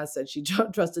when Kaz said she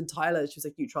trusted Tyler. She was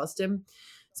like, you trust him?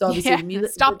 So obviously,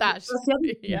 stop that. That's the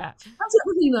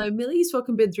other thing, though. Millie's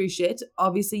fucking been through shit.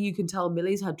 Obviously, you can tell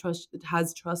Millie's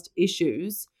has trust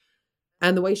issues.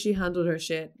 And the way she handled her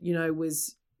shit, you know,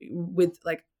 was with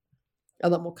like a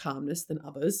lot more calmness than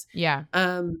others. Yeah.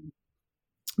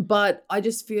 But I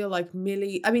just feel like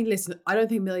Millie, I mean, listen, I don't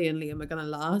think Millie and Liam are gonna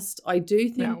last. I do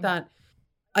think that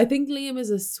I think Liam is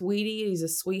a sweetie, he's a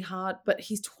sweetheart, but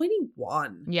he's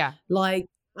 21. Yeah. Like,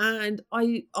 and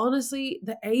I honestly,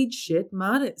 the age shit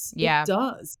matters. Yeah. It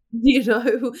does, you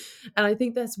know? And I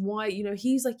think that's why, you know,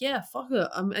 he's like, yeah, fuck it.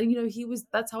 And, you know,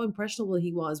 that's how impressionable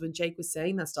he was when Jake was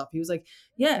saying that stuff. He was like,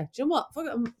 yeah, do you know what? Fuck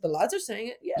it. The lads are saying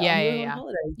it. Yeah. I'm going on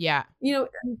holiday. Yeah. You know,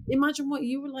 imagine what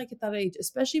you were like at that age,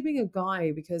 especially being a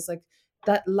guy, because like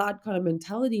that lad kind of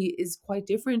mentality is quite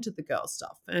different to the girl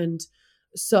stuff. And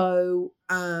so,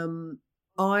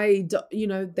 I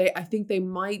think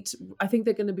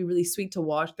they're going to be really sweet to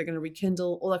watch. They're going to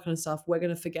rekindle all that kind of stuff. We're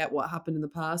going to forget what happened in the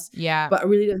past. Yeah. But I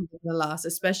really don't think it'll last,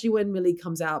 especially when Millie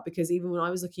comes out, because even when I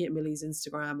was looking at Millie's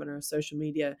Instagram and her social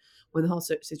media when the whole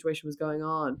situation was going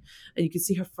on, and you could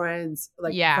see her friends,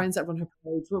 like friends that run her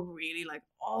page were really like,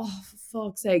 oh, for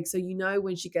fuck's sake. So, you know,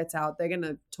 when she gets out, they're going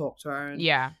to talk to her. And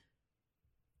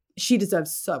she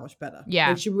deserves so much better. Yeah.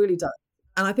 Like, she really does.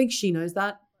 And I think she knows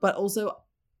that, but also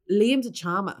Liam's a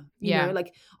charmer, you know,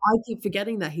 like I keep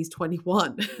forgetting that he's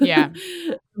 21. Yeah.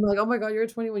 I'm like, oh my God, you're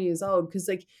 21 years old. Because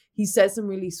like he says some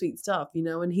really sweet stuff, you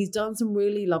know, and he's done some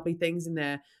really lovely things in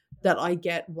there that I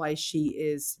get why she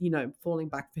is, you know, falling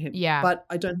back for him. Yeah. But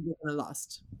I don't think it's going to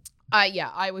last.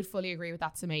 I would fully agree with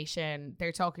that summation.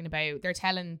 They're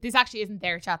telling, this actually isn't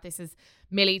their chat. This is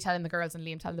Millie telling the girls and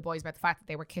Liam telling the boys about the fact that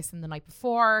they were kissing the night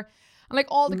before. And like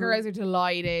all the girls are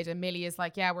delighted, and Millie is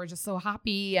like, yeah, we're just so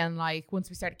happy. And like once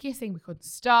we started kissing, we couldn't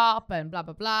stop, and blah,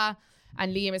 blah, blah.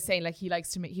 And Liam is saying like he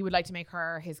would like to make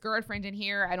her his girlfriend in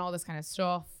here and all this kind of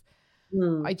stuff.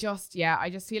 I just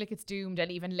feel like it's doomed.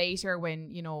 And even later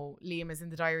when, you know, Liam is in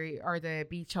the diary or the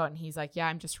beach hut and he's like, yeah,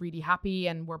 I'm just really happy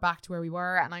and we're back to where we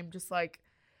were. And I'm just like,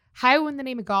 how in the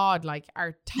name of God, like,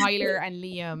 are Tyler and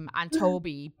Liam and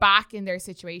Toby back in their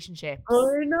situationships?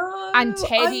 Oh no. And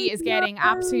Teddy is getting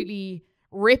absolutely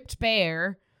ripped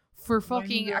bare for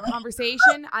fucking a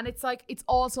conversation. And it's like, it's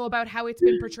also about how it's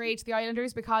been portrayed to the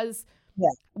Islanders, because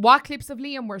what clips of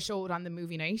Liam were showed on the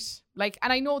movie night? Like,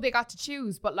 and I know they got to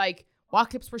choose, but like, what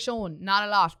clips were shown? Not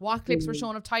a lot. What clips were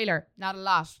shown of Tyler? Not a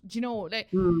lot. Do you know, like,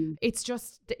 it's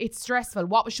just, it's stressful.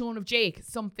 What was shown of Jake?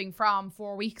 Something from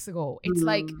 4 weeks ago. It's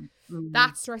like,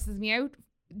 that stresses me out.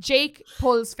 Jake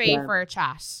pulls Faye for a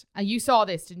chat. And you saw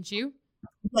this, didn't you?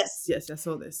 Yes, I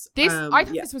saw this. I thought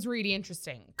this was really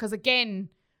interesting. Because again,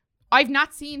 I've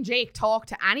not seen Jake talk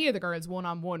to any of the girls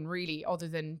one-on-one, really, other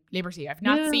than Liberty. I've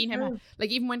not seen him, like,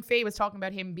 even when Faye was talking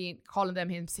about him calling them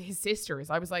his sisters,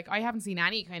 I was like, I haven't seen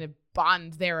any kind of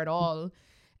bond there at all.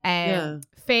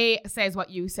 Faye says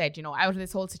what you said, you know, out of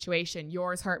this whole situation,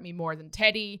 yours hurt me more than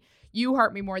Teddy. You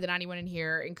hurt me more than anyone in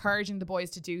here. Encouraging the boys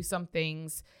to do some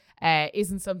things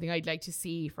isn't something I'd like to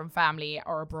see from family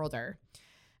or a brother.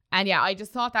 And yeah, I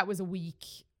just thought that was a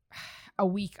weak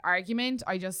argument.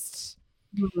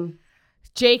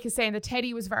 Jake is saying that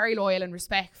Teddy was very loyal and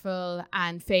respectful,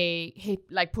 and Faye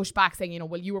pushed back saying, you know,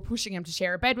 well, you were pushing him to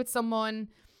share a bed with someone.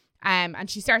 And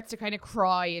she starts to kind of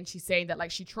cry, and she's saying that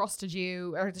like she trusted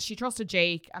you, or she trusted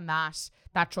Jake, and that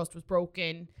trust was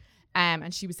broken.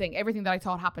 And she was saying everything that I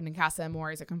thought happened in Casa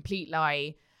Amor is a complete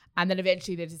lie. And then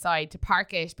eventually they decide to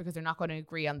park it because they're not going to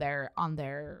agree on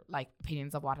their like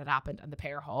opinions of what had happened, and the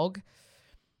pair hug.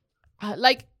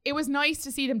 Like, it was nice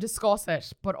to see them discuss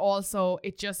it, but also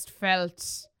it just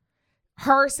felt,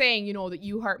 her saying, you know, that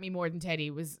you hurt me more than Teddy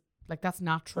was like, that's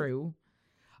not true.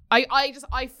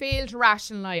 I failed to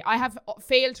rationalize. I have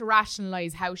failed to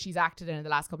rationalize how she's acted in the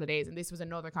last couple of days. And this was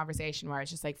another conversation where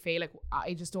it's just like, Faye, like,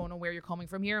 I just don't know where you're coming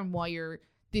from here and why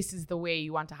this is the way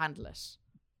you want to handle it.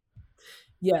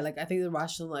 Yeah, like, I think the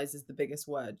rationalize is the biggest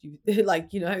word. You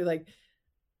like, you know, like,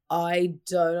 I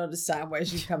don't understand where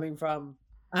she's coming from.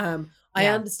 I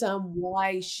understand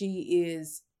why she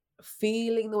is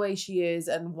feeling the way she is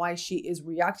and why she is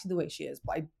reacting the way she is.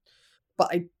 But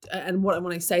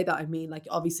when I say that, I mean, like,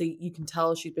 obviously you can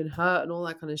tell she's been hurt and all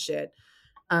that kind of shit.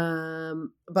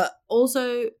 But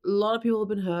also a lot of people have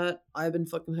been hurt. I've been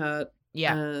fucking hurt.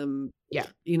 Yeah.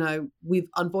 You know,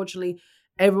 unfortunately,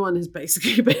 everyone has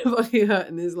basically been fucking hurt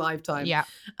in this lifetime. Yeah.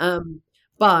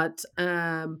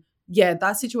 Yeah,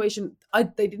 that situation,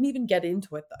 they didn't even get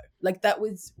into it though. Like,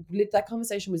 that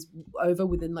conversation was over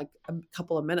within like a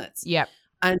couple of minutes. Yeah.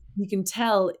 And you can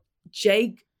tell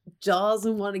Jake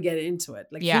doesn't want to get into it.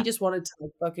 Like, he just wanted to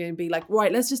like fucking be like,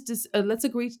 right, let's just let's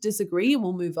agree to disagree and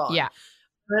we'll move on. Yeah.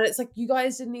 And it's like, you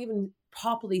guys didn't even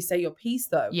properly say your piece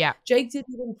though. Yeah. Jake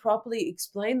didn't even properly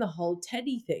explain the whole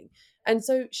Teddy thing. And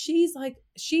so she's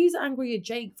angry at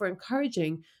Jake for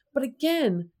encouraging, but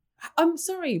again, I'm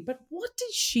sorry, but what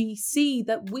did she see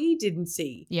that we didn't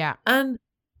see? Yeah. And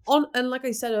like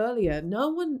I said earlier,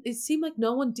 it seemed like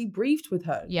no one debriefed with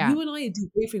her. Yeah. You and I are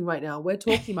debriefing right now. We're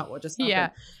talking about what just happened. Yeah.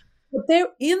 But they're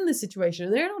in the situation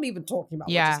and they're not even talking about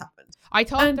what just happened. I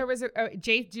thought there was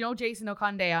do you know Jason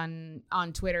Okonde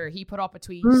on Twitter? He put up a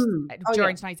tweet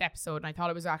during tonight's episode, and I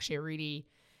thought it was actually a really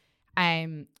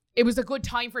it was a good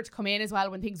time for it to come in as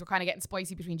well, when things were kind of getting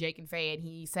spicy between Jake and Faye. And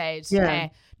he said,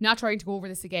 not trying to go over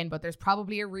this again, but there's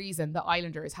probably a reason the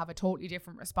Islanders have a totally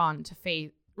different response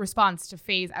to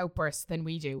Faye's outbursts than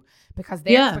we do, because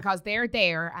they're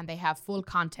there and they have full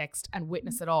context and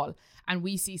witness it all, and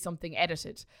we see something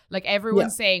edited. Like,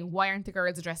 everyone's saying, why aren't the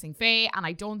girls addressing Faye? And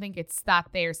I don't think it's that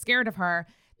they're scared of her.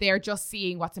 They're just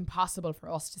seeing what's impossible for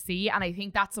us to see. And I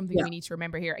think that's something we need to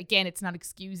remember here. Again, it's not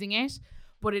excusing it,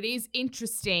 but it is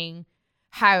interesting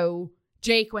how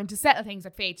Jake went to settle things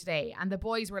with Faye today, and the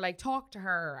boys were like, talk to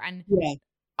her. And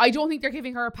I don't think they're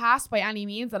giving her a pass by any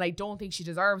means, and I don't think she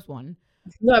deserves one.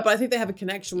 No, but I think they have a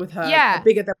connection with her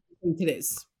bigger than I think it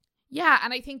is. Yeah,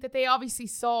 and I think that they obviously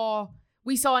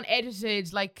we saw an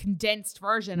edited, like, condensed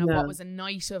version of what was a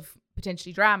night of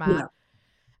potentially drama. Yeah.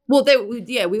 Well,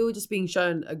 we were just being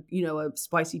shown a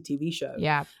spicy TV show.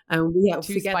 Yeah. And we have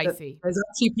to forget spicy. That there's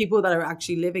actually people that are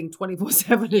actually living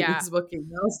 24/7 in this fucking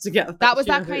house together. That was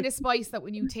that kind of spice that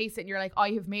when you taste it and you're like, I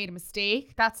have made a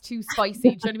mistake. That's too spicy. Do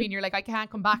you know what I mean? You're like, I can't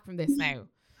come back from this now.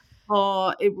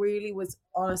 Oh, it really was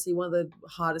honestly one of the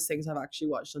hardest things I've actually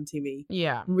watched on TV.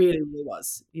 Yeah. Really, really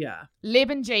was. Yeah. Lib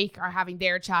and Jake are having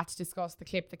their chat to discuss the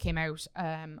clip that came out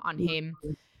on him.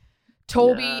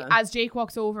 Toby, as Jake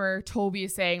walks over, Toby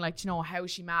is saying, like, you know, how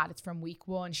is she mad? It's from week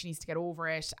 1. She needs to get over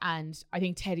it. And I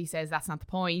think Teddy says that's not the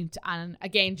point. And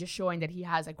again, just showing that he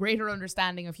has a greater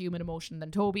understanding of human emotion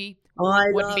than Toby. I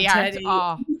love Teddy.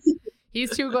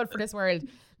 He's too good for this world.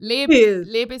 Lib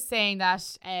is saying that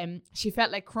she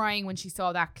felt like crying when she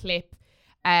saw that clip.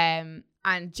 And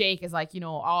Jake is like, you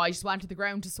know, I just wanted the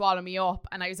ground to swallow me up.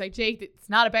 And I was like, Jake, it's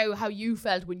not about how you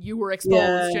felt when you were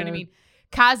exposed. Do you know what I mean?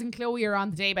 Kaz and Chloe are on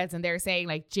the daybeds and they're saying,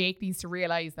 like, Jake needs to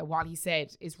realize that what he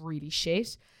said is really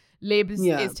shit. Lib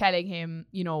is telling him,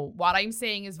 you know, what I'm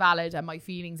saying is valid and my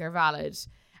feelings are valid.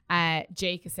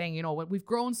 Jake is saying, you know, we've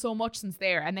grown so much since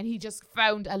there. And then he just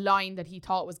found a line that he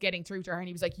thought was getting through to her. And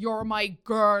he was like, you're my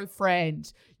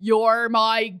girlfriend. You're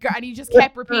my And he just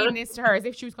kept repeating this to her as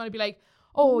if she was going to be like,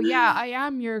 oh, yeah, I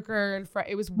am your girlfriend.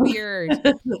 It was weird.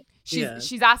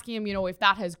 She's asking him, you know, if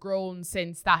that has grown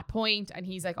since that point. And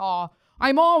he's like, oh,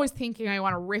 I'm always thinking I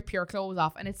want to rip your clothes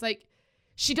off. And it's like,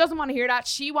 she doesn't want to hear that.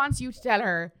 She wants you to tell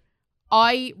her,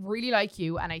 I really like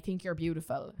you and I think you're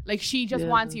beautiful. Like, she just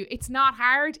wants you. It's not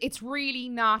hard. It's really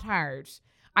not hard.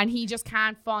 And he just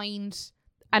can't find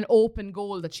an open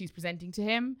goal that she's presenting to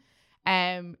him.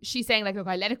 She's saying, like, look,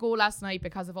 I let it go last night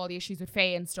because of all the issues with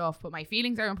Faye and stuff, but my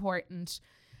feelings are important.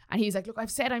 And he's like, look,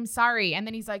 I've said I'm sorry. And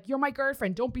then he's like, you're my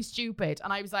girlfriend. Don't be stupid.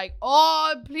 And I was like,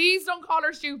 oh, please don't call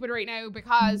her stupid right now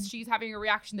because she's having a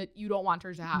reaction that you don't want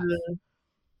her to have.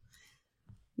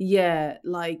 Yeah,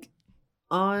 like,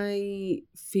 I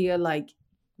feel like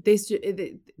this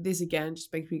again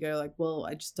just makes me go like, well,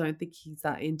 I just don't think he's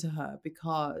that into her,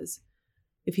 because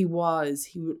if he was,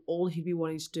 all he'd be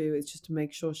wanting to do is just to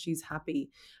make sure she's happy.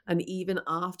 And even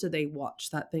after they watch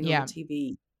that thing on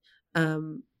TV,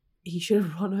 he should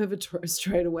have run over to her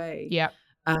straight away. Yeah.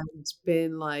 And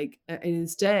been like, and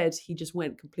instead he just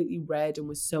went completely red and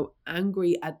was so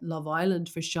angry at Love Island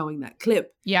for showing that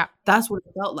clip. Yeah. That's what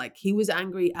it felt like. He was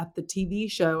angry at the TV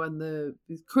show and the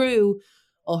crew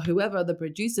or whoever, the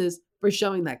producers, for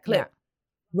showing that clip.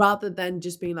 Rather than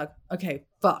just being like, okay,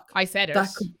 fuck. I said it.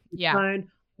 That could be fine.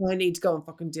 I need to go and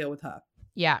fucking deal with her.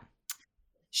 Yeah.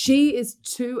 She is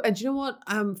too, and do you know what?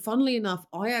 Funnily enough,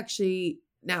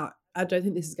 now, I don't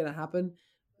think this is going to happen,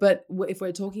 but if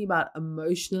we're talking about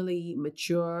emotionally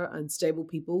mature and stable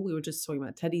people, we were just talking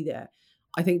about Teddy there.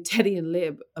 I think Teddy and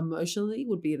Lib emotionally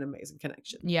would be an amazing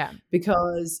connection. Yeah.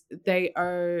 Because they're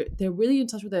really in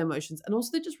touch with their emotions, and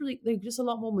also they're just a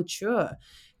lot more mature.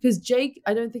 Because Jake,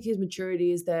 I don't think his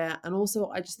maturity is there, and also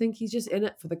I just think he's just in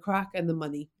it for the crack and the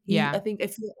money. I think I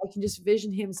can just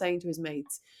vision him saying to his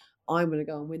mates, I'm going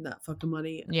to go and win that fucking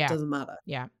money. And it doesn't matter.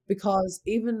 Yeah. Because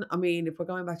even, I mean, if we're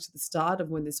going back to the start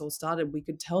of when this all started, we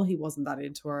could tell he wasn't that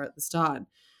into her at the start.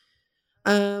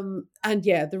 And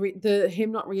yeah, the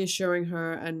him not reassuring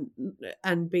her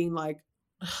and being like,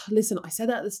 listen, I said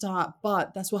that at the start,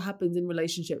 but that's what happens in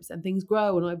relationships and things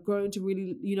grow. And I've grown to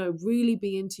really, really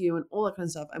be into you and all that kind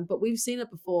of stuff. But we've seen it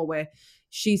before where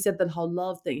she said that whole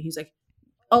love thing. He's like,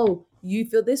 oh, you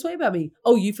feel this way about me.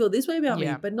 Oh, you feel this way about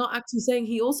me. But not actually saying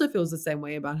he also feels the same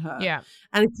way about her. Yeah.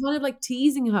 And it's kind of like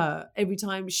teasing her every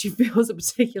time she feels a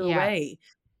particular way.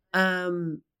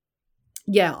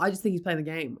 Yeah, I just think he's playing the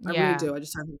game. I really do. I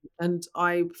just have, and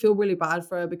I feel really bad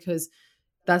for her because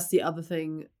that's the other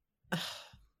thing.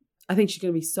 I think she's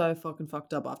going to be so fucking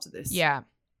fucked up after this. Yeah.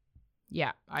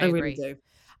 Yeah, I agree. Really do.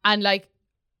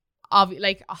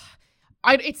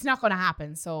 And it's not going to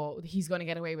happen, so he's going to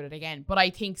get away with it again. But I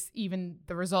think even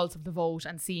the results of the vote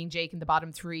and seeing Jake in the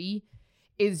bottom 3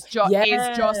 is just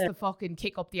the fucking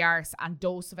kick up the arse and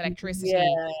dose of electricity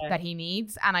that he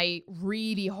needs. And I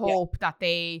really hope that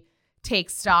they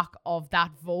take stock of that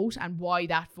vote and why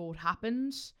that vote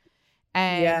happened.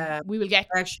 We'll get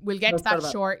to that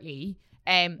shortly.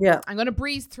 I'm going to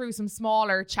breeze through some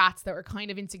smaller chats that are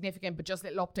kind of insignificant, but just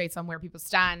little updates on where people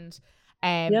stand.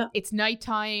 It's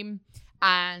nighttime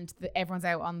and everyone's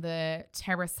out on the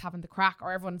terrace having the crack,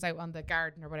 or everyone's out on the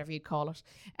garden or whatever you'd call it.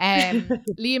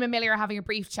 Liam and Millie are having a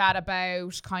brief chat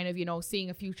about kind of,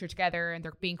 seeing a future together, and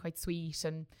they're being quite sweet,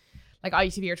 and like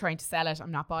ITV are trying to sell it.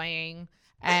 I'm not buying.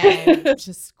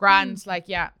 Just grand, like,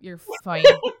 yeah, you're fine.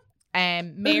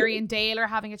 Mary and Dale are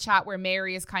having a chat where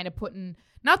Mary is kind of putting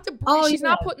not the she's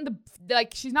not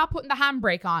putting the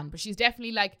handbrake on, but she's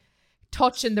definitely like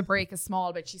touching the brake a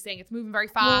small bit. She's saying it's moving very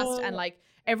fast, and like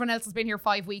everyone else has been here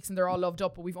 5 weeks and they're all loved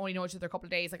up, but we've only known each other a couple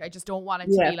of days. Like, I just don't want it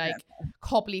to be like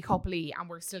coupley and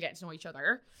we're still getting to know each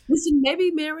other. Listen,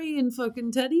 maybe Mary and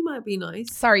fucking Teddy might be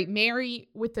nice. Sorry, Mary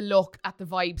with the look at the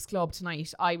Vibes Club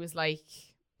tonight, I was like,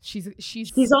 She's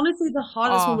honestly the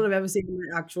hottest Oh. woman I've ever seen in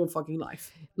my actual fucking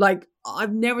life. Like,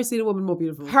 I've never seen a woman more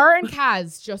beautiful. Her and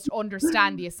Kaz just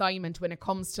understand the assignment when it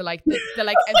comes to like the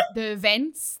the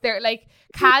events. They're like,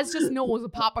 Kaz just knows a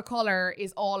pop of color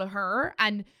is all of her,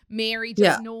 and Mary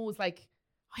just knows, like,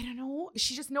 I don't know,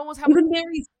 she just knows how. Even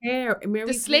Mary's hair,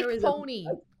 the slick pony.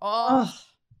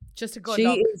 Just a good she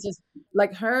look. is just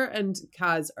like, her and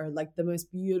Kaz are like the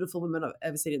most beautiful women I've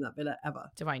ever seen in that villa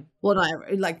ever. Divine. Well, not ever.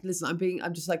 Like, listen,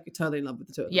 I'm just like totally in love with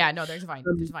the two of them. Yeah, no, they're divine.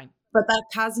 They're divine. But that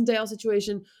Kaz and Dale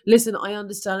situation, listen, I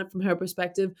understand it from her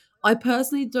perspective. I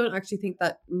personally don't actually think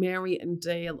that Mary and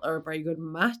Dale are a very good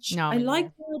match. No, I like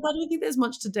Dale, but I don't think there's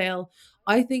much to Dale.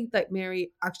 I think that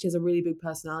Mary actually has a really big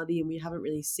personality, and we haven't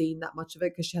really seen that much of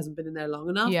it because she hasn't been in there long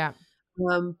enough. Yeah.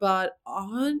 But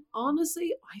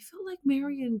honestly, I feel like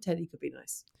Mary and Teddy could be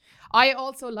nice. I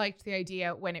also liked the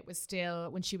idea when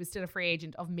she was still a free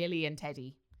agent of Millie and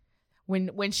Teddy.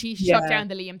 When she shut down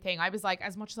the Liam thing, I was like,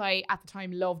 as much as I at the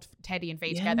time loved Teddy and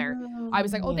Faye together, I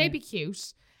was like, oh, they'd be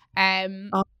cute.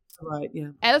 Right, yeah.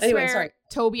 Elsewhere, anyway,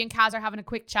 Toby and Kaz are having a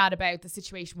quick chat about the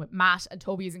situation with Matt, and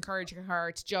Toby is encouraging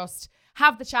her to just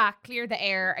have the chat, clear the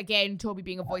air. Again, Toby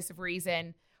being a voice of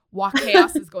reason. What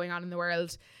chaos is going on in the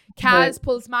world. Kaz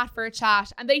pulls Matt for a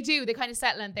chat, and they kind of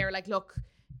settle, and they're like, look,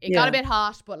 it got a bit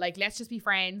hot, but like, let's just be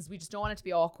friends. We just don't want it to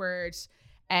be awkward.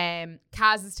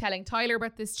 Kaz is telling Tyler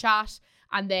about this chat,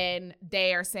 and then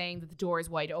they are saying that the door is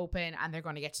wide open and they're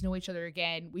going to get to know each other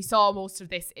again. We saw most of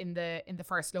this in the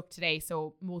first look today,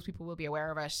 so most people will be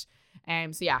aware of it.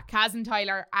 So yeah, Kaz and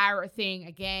Tyler are a thing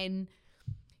again.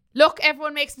 Look,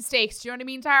 everyone makes mistakes. Do you know what I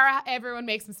mean, Tara? Everyone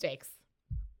makes mistakes.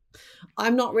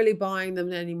 I'm not really buying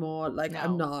them anymore. Like, no.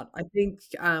 I'm not. I think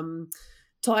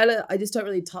Tyler, I just don't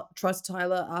really trust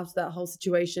Tyler after that whole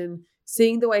situation.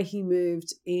 Seeing the way he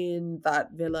moved in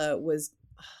that villa was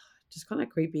just kind of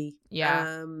creepy.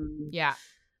 Yeah. Yeah.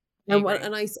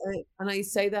 And I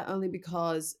say that only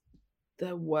because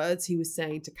the words he was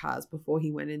saying to Kaz before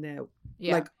he went in there,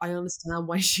 like, I understand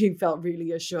why she felt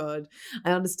really assured.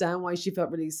 I understand why she felt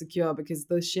really secure, because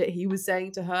the shit he was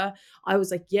saying to her, I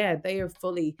was like, yeah, they are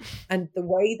fully. And the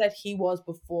way that he was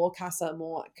before Casa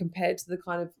Amor compared to the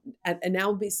kind of, and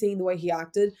now seeing the way he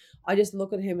acted, I just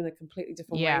look at him in a completely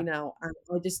different way now. And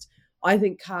I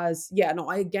think Kaz,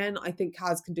 I think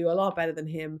Kaz can do a lot better than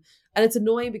him. And it's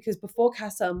annoying because before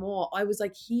Casa Amor, I was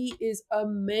like, he is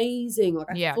amazing. Like,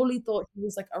 I fully thought he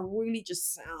was like a really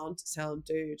just sound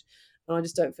dude. And I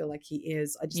just don't feel like he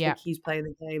is. I just think he's playing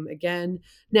the game again.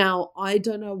 Now, I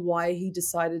don't know why he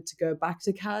decided to go back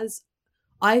to Kaz.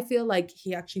 I feel like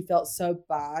he actually felt so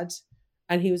bad.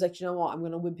 And he was like, you know what? I'm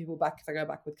going to win people back if I go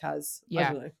back with Kaz. Yeah.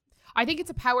 I don't know. I think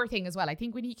it's a power thing as well. I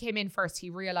think when he came in first,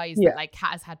 he realized that like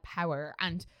Kaz had power,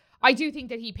 and I do think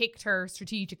that he picked her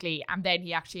strategically, and then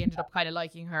he actually ended up kind of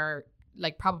liking her,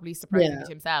 like probably surprisingly to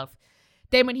himself.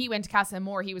 Then when he went to Casa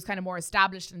Amor, he was kind of more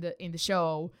established in the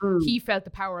show. He felt the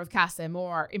power of Casa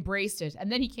Amor, embraced it, and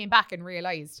then he came back and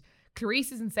realized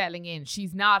Clarice isn't settling in.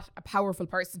 She's not a powerful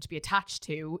person to be attached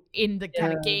to in the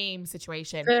kind of game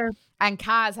situation. Fair. And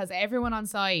Kaz has everyone on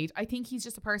side. I think he's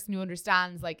just a person who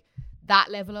understands like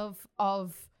that level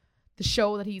of the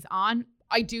show that he's on.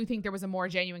 I do think there was a more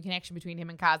genuine connection between him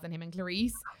and Kaz than him and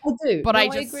Clarice. I do. But I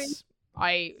agree.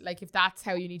 Like, if that's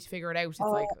how you need to figure it out, it's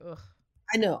like, ugh.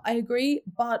 I know, I agree,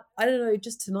 but I don't know,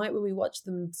 just tonight when we watched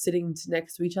them sitting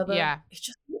next to each other, it's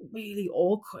just really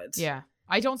awkward. Yeah.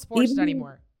 I don't support it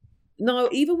anymore. No,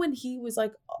 even when he was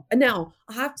like, now,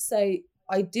 I have to say,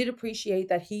 I did appreciate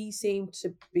that he seemed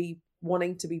to be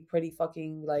wanting to be pretty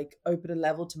fucking like open and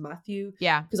level to Matthew.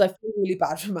 Yeah. Because I feel really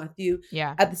bad for Matthew.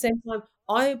 Yeah. At the same time,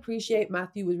 I appreciate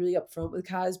Matthew was really upfront with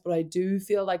Kaz, but I do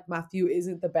feel like Matthew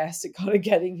isn't the best at kind of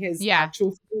getting his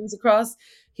actual feelings across.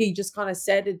 He just kind of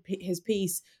said his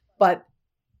piece, but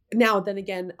now then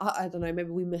again, I don't know,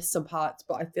 maybe we missed some parts,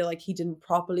 but I feel like he didn't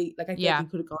properly, like I think he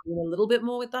could have gone in a little bit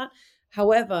more with that.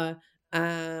 However,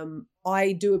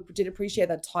 I did appreciate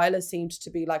that Tyler seemed to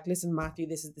be like, listen, Matthew,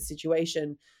 this is the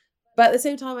situation. But at the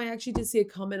same time, I actually did see a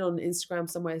comment on Instagram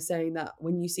somewhere saying that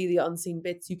when you see the unseen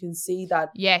bits, you can see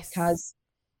that Kaz.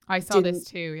 I saw this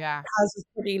too, yeah. Kaz was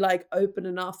pretty like open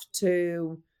enough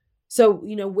to. So,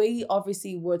 you know, we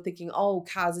obviously were thinking, oh,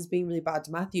 Kaz is being really bad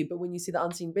to Matthew. But when you see the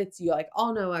unseen bits, you're like,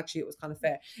 oh, no, actually, it was kind of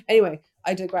fair. Anyway,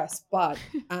 I digress. But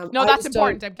no, that's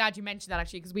important. I'm glad you mentioned that,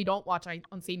 actually, because we don't watch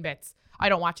unseen bits. I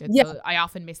don't watch it, so I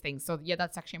often miss things. So, yeah,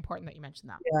 that's actually important that you mentioned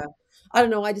that. Yeah. I don't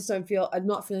know. I'm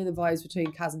not feeling the vibes between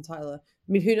Kaz and Tyler.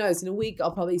 I mean, who knows? In a week,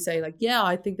 I'll probably say, like, yeah,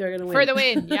 I think they're going to win. For the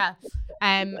win, yeah.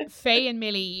 Faye and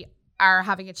Millie are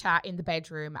having a chat in the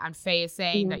bedroom, and Faye is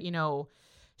saying that, you know,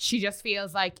 She just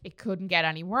feels like it couldn't get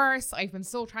any worse. I've been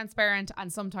so transparent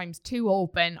and sometimes too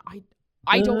open.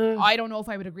 I don't know if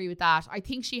I would agree with that. I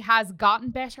think she has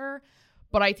gotten better,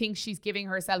 but I think she's giving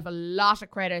herself a lot of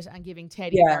credit and giving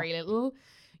Teddy very little.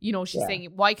 You know, she's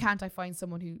saying, why can't I find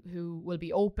someone who will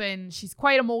be open? She's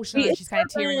quite emotional and she's kind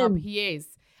of tearing up. He is.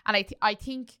 And I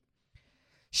think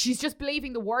she's just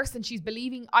believing the worst, and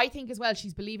I think as well,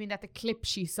 she's believing that the clip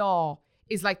she saw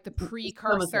is like the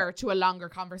precursor to a longer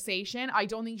conversation. I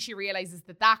don't think she realizes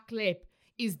that clip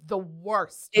is the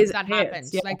worst that happened.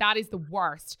 Yeah. Like, that is the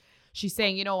worst. She's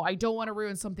saying, you know, I don't want to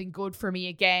ruin something good for me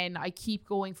again. I keep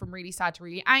going from really sad to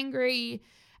really angry.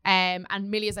 And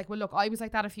Millie is like, well, look, I was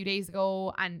like that a few days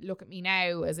ago, and look at me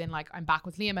now, as in like, I'm back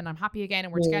with Liam and I'm happy again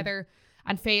and we're together.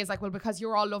 And Faye is like, well, because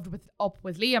you're all loved up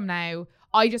with Liam now,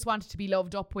 I just wanted to be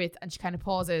loved up with. And she kind of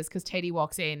pauses because Teddy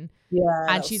walks in. Yeah.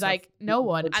 And she's like, no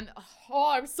one. And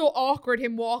it was so awkward,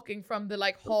 him walking from the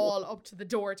like hall up to the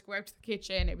door to go out to the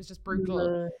kitchen. It was just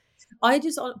brutal. But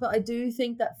I do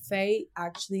think that Faye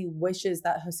actually wishes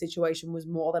that her situation was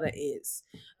more than it is.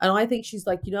 And I think she's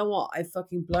like, you know what? I've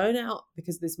fucking blown out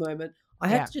because of this moment. I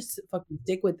have to just fucking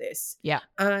stick with this. Yeah.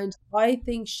 And I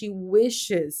think she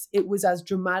wishes it was as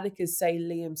dramatic as, say,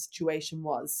 Liam's situation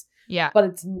was. Yeah. But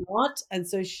it's not. And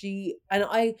so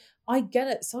I get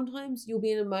it. Sometimes you'll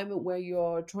be in a moment where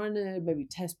you're trying to maybe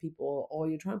test people, or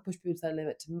you're trying to push people to their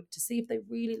limit to see if they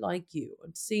really like you,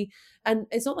 and to see. And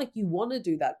it's not like you want to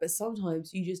do that, but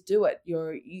sometimes you just do it.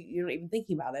 You're not even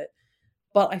thinking about it.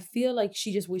 But I feel like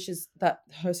she just wishes that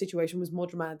her situation was more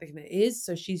dramatic than it is.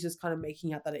 So she's just kind of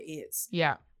making out that it is.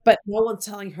 Yeah. But no one's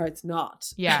telling her it's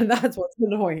not. Yeah. And that's what's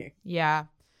annoying. Yeah.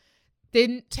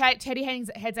 Then Teddy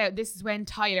heads out. This is when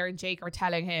Tyler and Jake are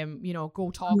telling him, you know,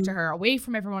 go talk to her away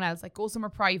from everyone else. Like, go somewhere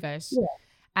private.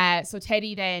 Yeah. So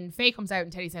Teddy, then Faye comes out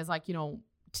and Teddy says, like, you know,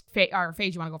 Faye, do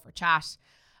you want to go for a chat?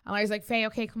 And I was like, Faye,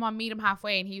 okay, come on, meet him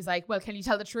halfway. And he's like, well, can you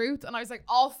tell the truth? And I was like,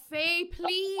 oh, Faye,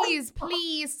 please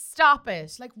stop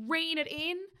it. Like, rein it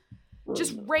in.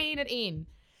 Just rein it in.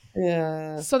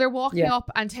 Yeah. So they're walking up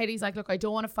and Teddy's like, look, I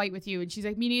don't want to fight with you. And she's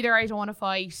like, me neither, I don't want to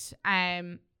fight.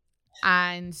 And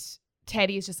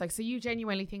Teddy is just like, so you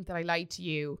genuinely think that I lied to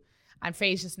you? And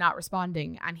Faye's just not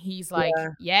responding. And he's like,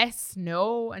 yes,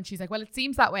 no. And she's like, well, it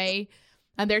seems that way.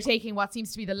 And they're taking what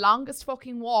seems to be the longest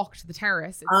fucking walk to the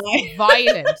terrace. It's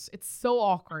violent. It's so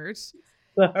awkward.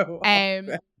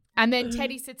 And then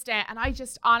Teddy sits down, and I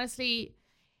just honestly,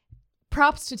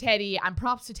 props to Teddy and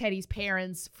props to Teddy's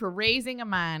parents for raising a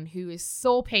man who is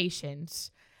so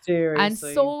patient. Seriously. And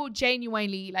so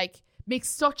genuinely like makes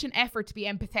such an effort to be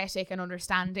empathetic and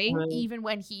understanding, even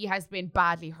when he has been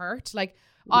badly hurt. Like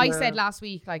I said last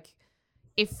week, like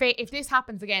if this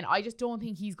happens again, I just don't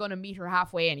think he's going to meet her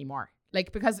halfway anymore.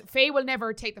 Like, because Faye will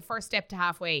never take the first step to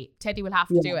halfway. Teddy will have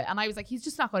to do it. And I was like, he's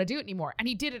just not going to do it anymore. And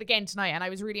he did it again tonight. And I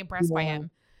was really impressed by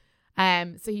him.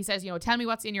 So he says, you know, tell me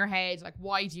what's in your head. Like,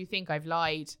 why do you think I've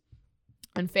lied?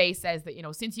 And Faye says that, you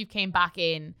know, since you came back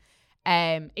in,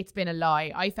 it's been a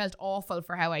lie. I felt awful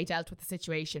for how I dealt with the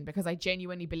situation because I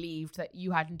genuinely believed that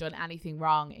you hadn't done anything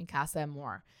wrong in Casa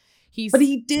Amor. But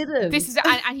he didn't. This is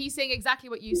and he's saying exactly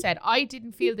what you said. I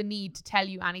didn't feel the need to tell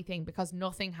you anything because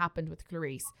nothing happened with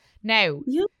Clarice. Now,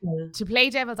 to play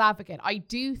devil's advocate, I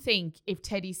do think if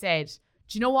Teddy said,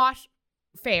 do you know what?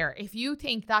 Fair. If you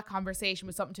think that conversation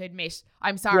was something to admit,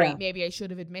 I'm sorry, maybe I should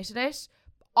have admitted it.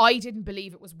 I didn't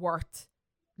believe it was worth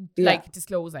like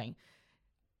disclosing.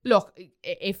 Look,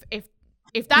 if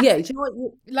that's you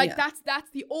know what, that's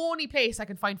the only place I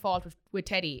can find fault with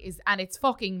Teddy is, and it's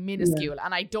fucking minuscule,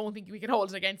 and I don't think we can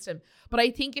hold it against him. But I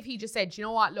think if he just said, you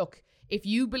know what, look, if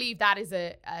you believe that is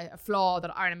a flaw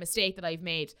that or a mistake that I've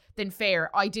made, then fair.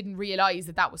 I didn't realize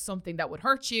that was something that would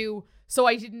hurt you, so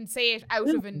I didn't say it out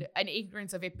of an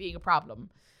ignorance of it being a problem.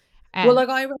 Well, like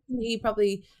I reckon he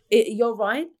probably you're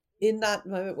right. In that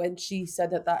moment when she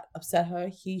said that upset her,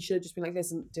 he should have just been like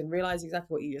this and didn't realize exactly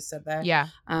what you just said there. Yeah.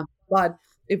 But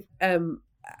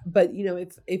you know,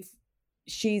 if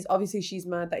she's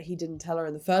mad that he didn't tell her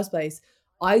in the first place,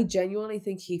 I genuinely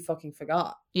think he fucking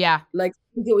forgot. Yeah. Like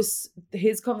it was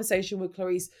his conversation with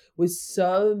Clarice was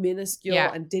so minuscule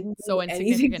and didn't do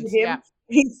anything to him. Yeah.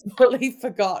 He fully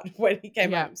forgot when he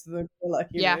came out to the villa.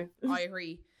 You know? I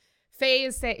agree.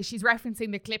 Faye she's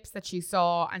referencing the clips that she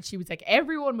saw, and she was like,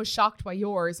 everyone was shocked by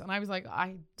yours. And I was like,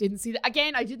 I didn't see that.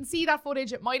 Again, I didn't see that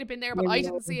footage. It might have been there, but I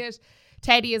didn't see it.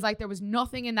 Teddy is like, there was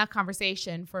nothing in that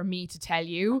conversation for me to tell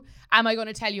you. Am I going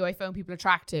to tell you I found people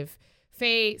attractive?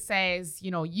 Faye says,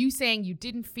 you know, you saying you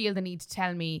didn't feel the need to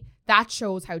tell me, that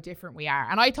shows how different we are.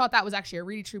 And I thought that was actually a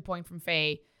really true point from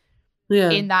Faye. Yeah.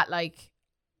 In that, like,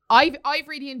 I've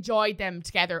really enjoyed them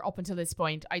together up until this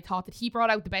point. I thought that he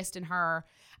brought out the best in her.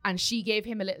 and she gave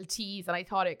him a little tease, and I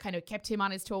thought it kind of kept him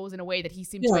on his toes in a way that he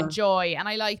seemed to enjoy, and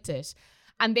I liked it.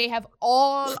 And they have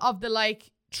all of the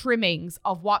like trimmings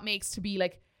of what makes to be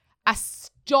like a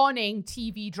stunning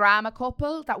TV drama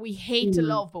couple that we hate to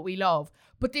love, but we love.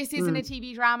 But this isn't a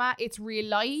TV drama, it's real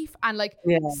life, and like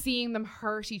seeing them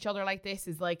hurt each other like this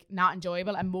is like not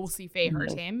enjoyable, and mostly Faye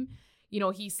hurt him. You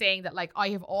know, he's saying that like, I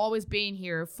have always been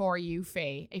here for you,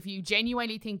 Faye. If you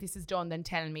genuinely think this is done, then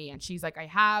tell me. And she's like, I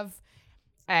have.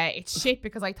 It's shit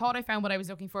because I thought I found what I was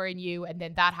looking for in you, and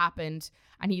then that happened.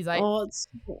 And he's like, it's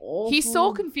so awful. He's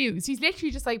so confused. He's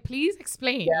literally just like, please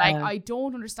explain. Like, I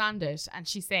don't understand it. And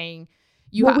she's saying,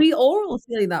 we are all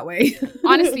feeling that way.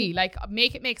 Honestly, like,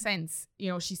 make it make sense. You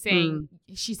know, she's saying,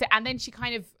 she said, and then she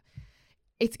kind of,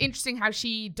 it's interesting how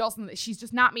she's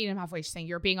just not meeting him halfway. She's saying,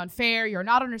 you're being unfair. You're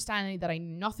not understanding that I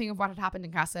knew nothing of what had happened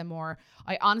in Casa Amor.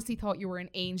 I honestly thought you were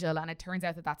an angel, and it turns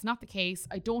out that that's not the case.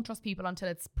 I don't trust people until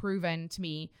it's proven to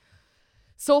me.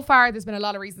 So far, there's been a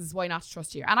lot of reasons why not to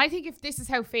trust you. And I think if this is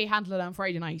how Faye handled it on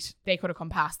Friday night, they could have come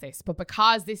past this. But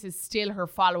because this is still her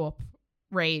follow-up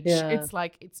rage, it's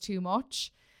like, it's too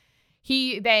much.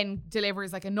 He then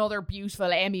delivers like another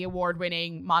beautiful Emmy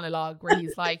Award-winning monologue where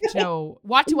he's like, you know,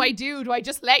 what do I do? Do I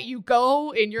just let you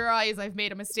go? In your eyes, I've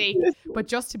made a mistake. But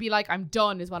just to be like, I'm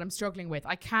done is what I'm struggling with.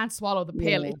 I can't swallow the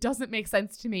pill. It doesn't make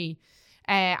sense to me.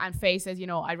 And Faye says, you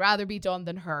know, I'd rather be done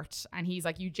than hurt. And he's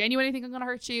like, you genuinely think I'm going to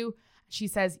hurt you? She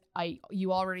says,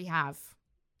 you already have.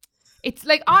 It's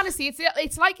like, honestly,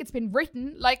 it's like it's been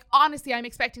written. Like, honestly, I'm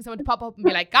expecting someone to pop up and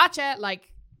be like, gotcha.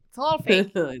 Like, it's all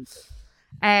fake.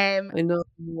 I know.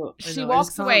 She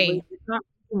walks away.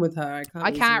 With her,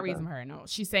 I can't reason with her. No,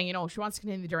 she's saying, you know, she wants to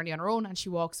continue the journey on her own, and she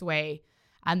walks away.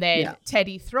 And then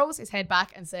Teddy throws his head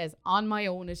back and says, "On my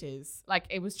own, it is." Like,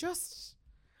 it was just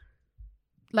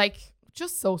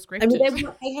so scripted. I mean,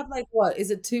 they have like, what is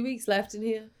it? 2 weeks left in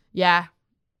here. Yeah.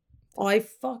 I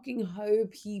fucking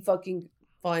hope he fucking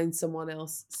finds someone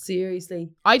else.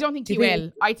 Seriously, I don't think he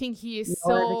will. I think he is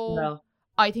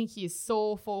I think he is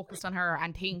so focused on her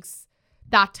and thinks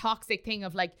that toxic thing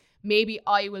of like, maybe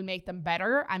I will make them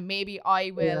better, and maybe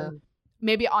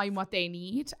maybe I'm what they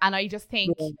need. And I just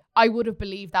think I would have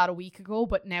believed that a week ago,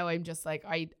 but now I'm just like,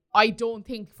 I don't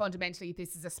think fundamentally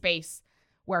this is a space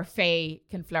where Faye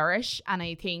can flourish. And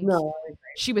I think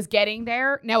she was getting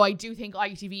there. Now I do think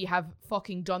ITV have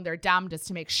fucking done their damnedest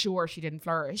to make sure she didn't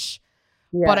flourish.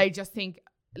 But I just think,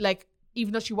 like,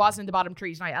 even though she wasn't in the bottom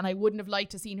three tonight, and I wouldn't have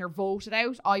liked to seen her voted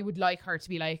out, I would like her to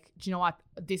be like, do you know what?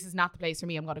 This is not the place for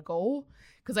me. I'm going to go.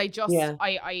 Because I just,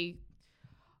 I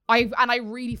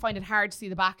really find it hard to see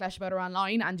the backlash about her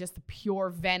online, and just the pure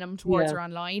venom towards her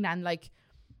online, and like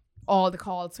all the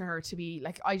calls for her to be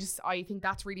like, I think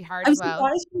that's really hard as well. I'm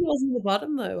surprised she wasn't in the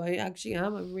bottom though. I actually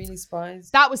am. I'm really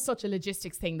surprised. That was such a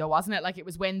logistics thing though, wasn't it? Like, it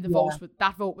was when the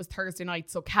vote was Thursday night,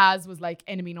 so Kaz was like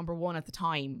enemy number one at the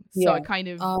time. So it kind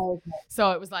of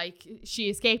so it was like she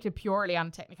escaped it purely on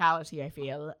technicality, I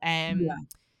feel.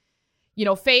 You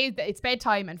know, Faye, it's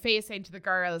bedtime, and Faye is saying to the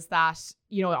girls that,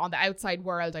 you know, on the outside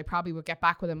world I probably would get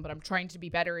back with him, but I'm trying to be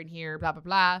better in here, blah blah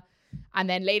blah. And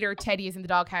then later Teddy is in the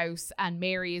doghouse, and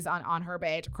Mary is on her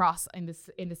bed across in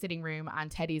the sitting room, and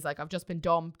Teddy's like, I've just been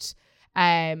dumped.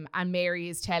 And Mary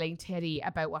is telling Teddy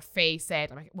about what Faye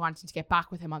said, like wanting to get back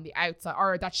with him on the outside,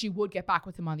 or that she would get back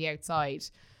with him on the outside.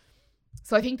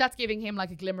 So I think that's giving him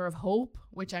like a glimmer of hope,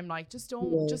 which I'm like, just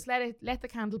don't, just let the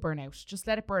candle burn out. Just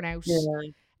let it burn out.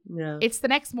 Yeah. It's the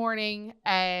next morning.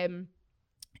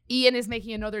 Ian is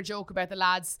making another joke about the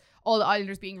lads, all the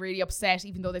Islanders being really upset,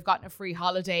 even though they've gotten a free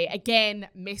holiday. Again,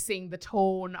 missing the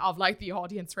tone of like the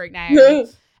audience right now.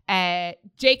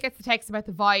 Jake gets the text about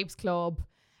the Vibes Club,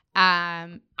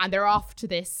 and they're off to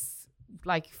this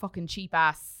like fucking cheap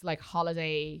ass like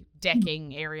holiday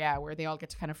decking area where they all get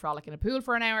to kind of frolic in a pool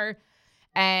for an hour.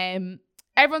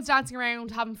 Everyone's dancing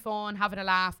around, having fun, having a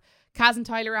laugh. Kaz and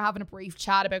Tyler are having a brief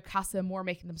chat about Casa Amor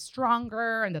making them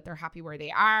stronger, and that they're happy where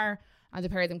they are, and the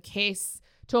pair of them kiss.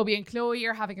 Toby and Chloe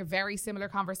are having a very similar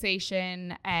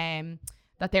conversation,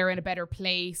 that they're in a better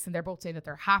place, and they're both saying that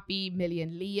they're happy. Millie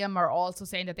and Liam are also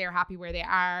saying that they're happy where they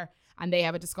are, and they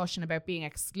have a discussion about being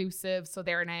exclusive. So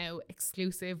they're now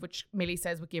exclusive, which Millie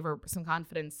says would give her some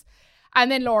confidence.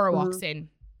 And then Laura walks in,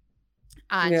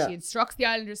 and she instructs the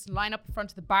Islanders to line up in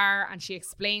front of the bar, and she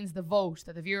explains the vote,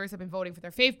 that the viewers have been voting for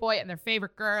their fave boy and their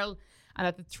favorite girl, and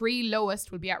that the three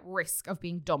lowest will be at risk of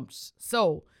being dumped.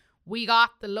 So we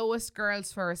got the lowest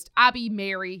girls first. Abby,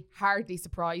 Mary, hardly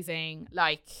surprising.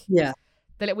 Like,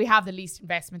 that we have the least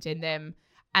investment in them.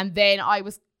 And then I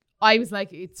was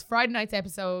like, it's Friday night's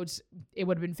episode. It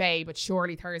would have been Faye, but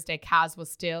surely Thursday, Kaz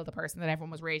was still the person that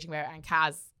everyone was raging about, and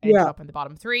Kaz ended up in the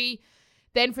bottom three.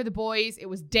 Then for the boys, it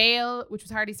was Dale, which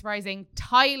was hardly surprising.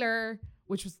 Tyler,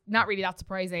 which was not really that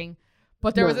surprising.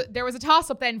 But there was a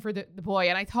toss-up then for the boy,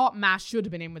 and I thought Matt should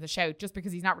have been in with a shout just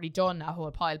because he's not really done a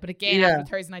whole pile. But again, after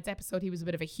Thursday night's episode, he was a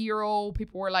bit of a hero.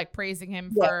 People were like praising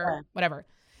him for whatever.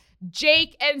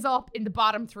 Jake ends up in the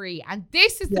bottom 3, and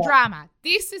this is the drama.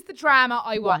 This is the drama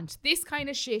I want. This kind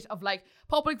of shit of like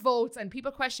public votes and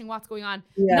people questioning what's going on.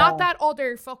 Not that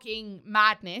other fucking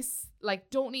madness. Like,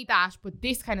 don't need that, but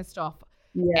this kind of stuff.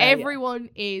 Everyone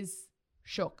is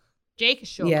shook. Jake is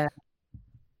shook.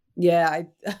 Yeah.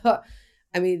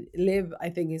 I mean, Liv, I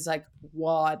think, is like,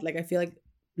 what? Like, I feel like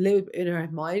Liv in her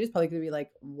mind is probably going to be like,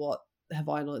 what have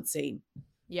I not seen?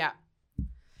 Yeah.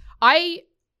 I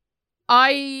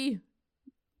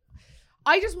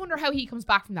just wonder how he comes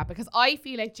back from that, because I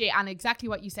feel like Jay, and exactly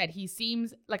what you said, he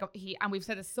seems like and we've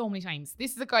said this so many times,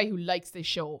 this is a guy who likes this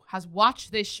show, has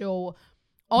watched this show,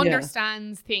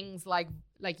 understands things like,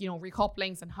 you know,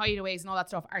 recouplings and hideaways and all that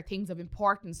stuff are things of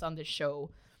importance on this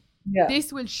show.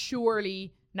 This will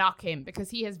surely knock him, because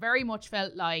he has very much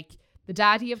felt like the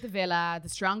daddy of the villa, the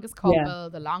strongest couple,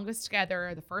 the longest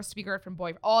together, the first to be girlfriend,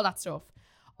 boyfriend, all that stuff.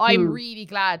 I'm really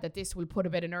glad that this will put a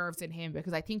bit of nerves in him,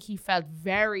 because I think he felt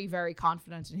very, very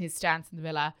confident in his stance in the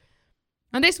villa.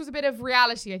 And this was a bit of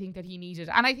reality, I think, that he needed.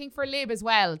 And I think for Lib as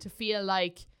well, to feel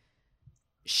like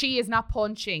she is not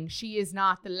punching, she is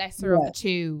not the lesser of the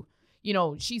two. You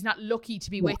know, she's not lucky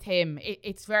to be with him.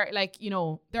 It's very, like, you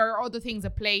know, there are other things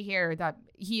at play here, that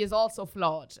he is also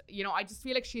flawed. You know, I just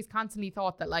feel like she's constantly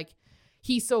thought that, like,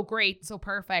 he's so great, so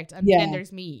perfect, and then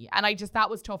there's me. And that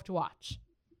was tough to watch.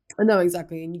 I know,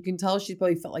 exactly. And you can tell she's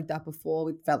probably felt like that before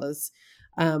with fellas.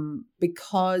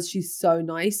 Because she's so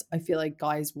nice, I feel like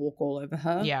guys walk all over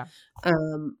her. Yeah.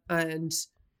 And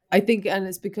I think, and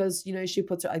it's because, you know,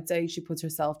 I'd say she puts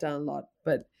herself down a lot,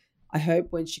 but I hope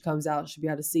when she comes out, she'll be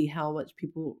able to see how much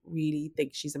people really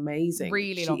think she's amazing.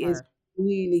 Really she love is her.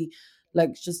 Really,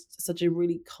 like, just such a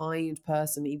really kind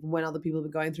person, even when other people have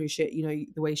been going through shit, you know,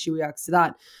 the way she reacts to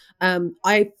that.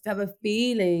 I have a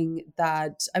feeling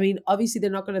that, I mean, obviously they're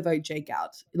not going to vote Jake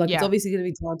out. Like, it's obviously going to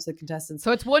be down to the contestants.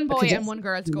 So it's one boy and one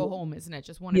girl to go home, isn't it?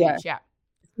 Just one of each,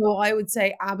 So I would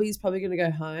say Abby's probably going to go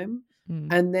home.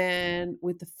 And then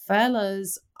with the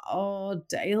fellas,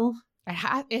 Dale.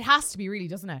 It has to be, really,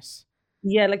 doesn't it?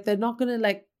 Yeah, like, they're not going to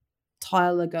let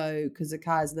Tyler go because of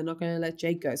Kaz. They're not going to let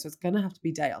Jake go. So it's going to have to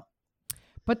be Dale.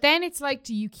 But then it's like,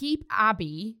 do you keep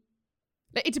Abby?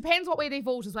 Like, it depends what way they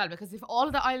vote as well, because if all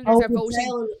of the Islanders are voting...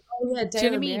 Dale do you know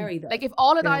what I mean? Mary, like, if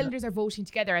all of the Islanders are voting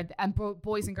together and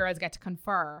boys and girls get to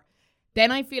confer,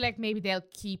 then I feel like maybe they'll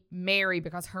keep Mary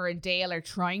because her and Dale are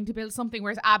trying to build something,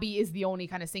 whereas Abby is the only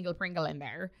kind of single Pringle in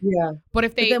there. Yeah. But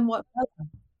if they... But then what...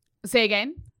 Say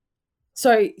again?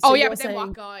 Sorry. So but then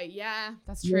what guy? Yeah,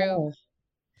 that's true. Yeah.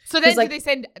 So then do they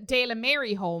send Dale and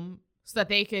Mary home so that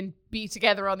they can be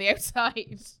together on the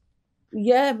outside?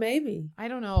 Yeah, maybe. I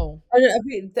don't know. I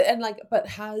mean, and like, but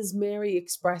has Mary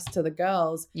expressed to the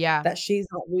girls that she's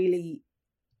not really...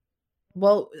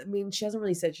 Well, I mean, she hasn't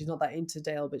really said she's not that into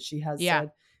Dale, but she has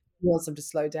said she wants them to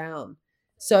slow down.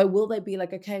 So will they be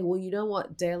like, okay, well, you know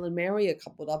what? Dale and Mary are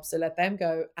coupled up, so let them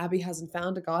go. Abby hasn't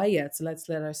found a guy yet, so let's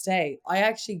let her stay. I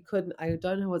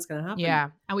don't know what's going to happen. Yeah.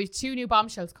 And we have 2 new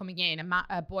bombshells coming in,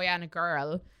 a boy and a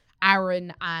girl.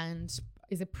 Aaron and,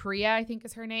 is it Priya, I think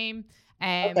is her name?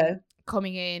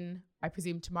 Coming in, I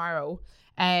presume, tomorrow.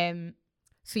 So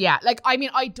yeah, like, I mean,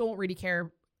 I don't really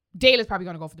care. Dale is probably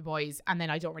going to go for the boys, and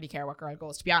then I don't really care what girl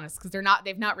goes, to be honest, because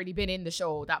they've not really been in the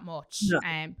show that much.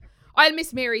 No. I'll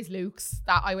miss Mary's looks.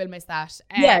 I will miss that.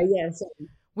 Sorry.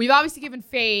 We've obviously given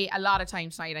Faye a lot of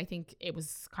time tonight. I think it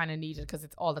was kind of needed because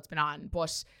it's all that's been on.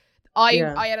 But I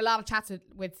had a lot of chats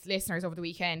with listeners over the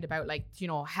weekend about, like, you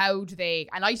know, how do they...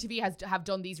 And ITV have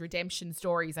done these redemption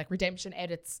stories, like redemption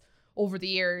edits over the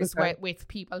years with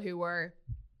people who were,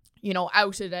 you know,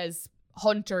 outed as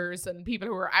hunters and people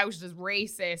who were outed as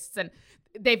racists. And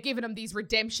they've given them these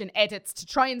redemption edits to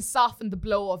try and soften the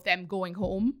blow of them going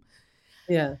home.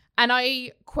 Yeah. And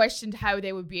I questioned how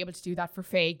they would be able to do that for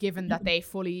Faye, given that they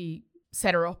fully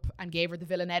set her up and gave her the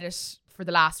villain edit for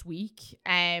the last week.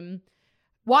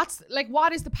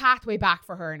 What is the pathway back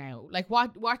for her now? Like,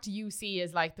 what do you see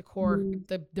as, like,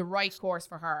 the right course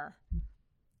for her?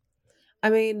 I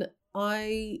mean,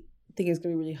 I think it's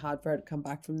going to be really hard for her to come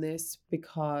back from this,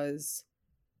 because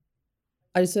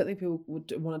I just don't think people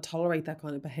would want to tolerate that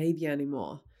kind of behavior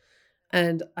anymore.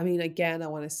 And I mean, again, I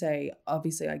want to say,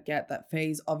 obviously, I get that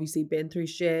Faye's obviously been through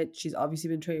shit. She's obviously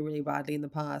been treated really badly in the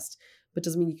past, but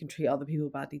doesn't mean you can treat other people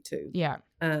badly too. Yeah.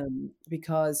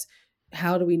 Because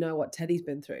how do we know what Teddy's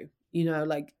been through? You know,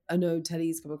 like, I know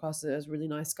Teddy's come across as a really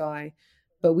nice guy,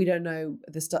 but we don't know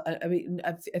the stuff. I mean,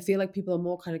 I feel like people are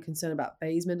more kind of concerned about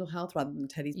Faye's mental health rather than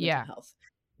Teddy's mental Yeah. health,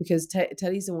 because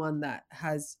Teddy's the one that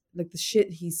has like the shit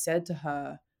he said to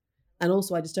her. And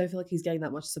also, I just don't feel like he's getting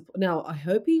that much support. Now, I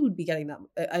hope he would be getting that.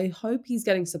 I hope he's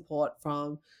getting support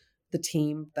from the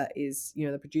team that is,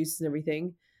 the producers and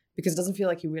everything, because it doesn't feel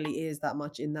like he really is that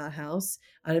much in that house.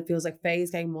 And it feels like Faye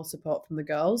is getting more support from the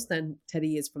girls than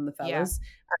Teddy is from the Yeah. fellas.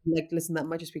 And like, listen, that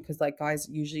might just because like guys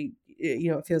usually,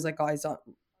 it feels like guys aren't,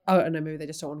 I don't know, maybe they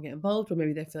just don't want to get involved, or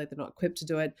maybe they feel like they're not equipped to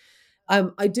do it.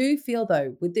 I do feel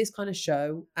though, with this kind of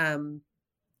show,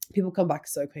 people come back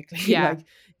so quickly. Yeah.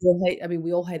 Like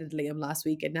we all hated Liam last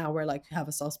week, and now we're like have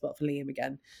a soft spot for Liam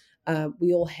again.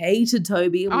 We all hated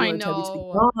Toby, and we wanted Toby to be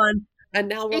gone. And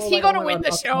now we're is all he like, gonna oh win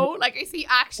the show? Like, is he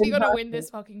actually gonna win this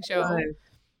fucking show?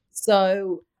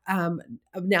 So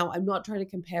now I'm not trying to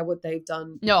compare what they've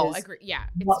done. No, I agree. Yeah,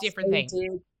 it's a different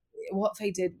thing. What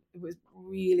Faye did, it was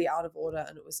really out of order,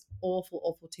 and it was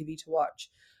awful TV to watch.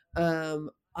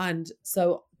 And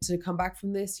so to come back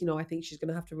from this, I think she's going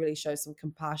to have to really show some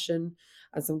compassion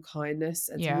and some kindness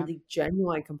and some really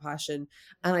genuine compassion.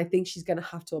 And I think she's going to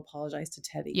have to apologize to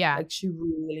Teddy. Yeah. Like she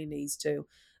really needs to,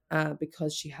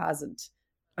 because she hasn't.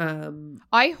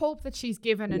 I hope that she's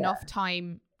given enough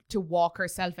time to walk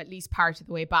herself at least part of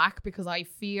the way back, because I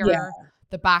fear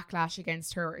the backlash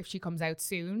against her if she comes out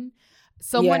soon.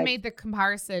 Someone made the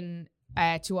comparison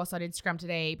to us on Instagram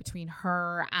today between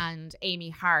her and Amy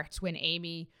Hart, when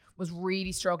Amy was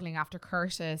really struggling after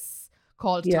Curtis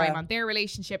called time on their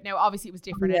relationship. Now, obviously it was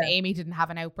different and Amy didn't have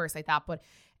an outburst like that, but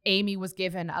Amy was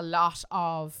given a lot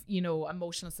of,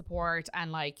 emotional support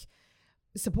and like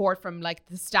support from like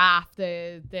the staff,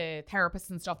 the therapists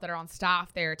and stuff that are on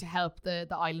staff there to help the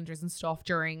Islanders and stuff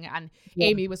during, and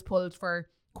Amy was pulled for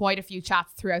quite a few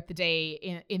chats throughout the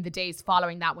day in the days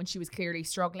following that when she was clearly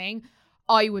struggling.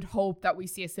 I would hope that we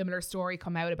see a similar story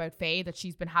come out about Faye, that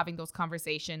she's been having those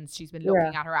conversations, she's been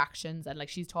looking at her actions, and like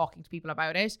she's talking to people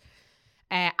about it.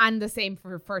 And the same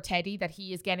for Teddy, that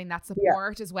he is getting that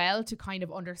support as well to kind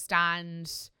of understand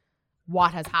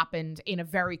what has happened in a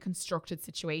very constructed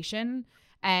situation.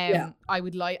 I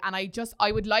would like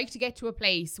to get to a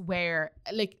place where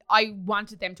like I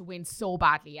wanted them to win so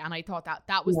badly, and I thought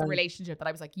that was the relationship that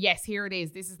I was like, yes, here it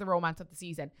is. This is the romance of the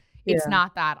season. It's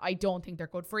not that. I don't think they're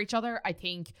good for each other. I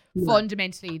think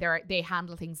fundamentally they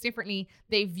handle things differently.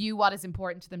 They view what is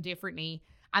important to them differently.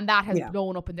 And that has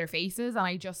blown up in their faces.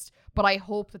 And but I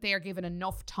hope that they are given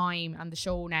enough time on the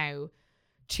show now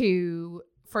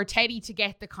for Teddy to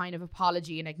get the kind of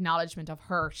apology and acknowledgement of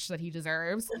hurt that he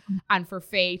deserves, and for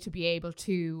Faye to be able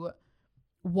to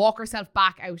walk herself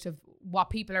back out of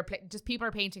what people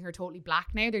are painting her totally black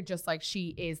now. They're just like,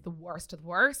 she is the worst of the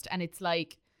worst. And it's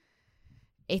like,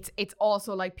 it's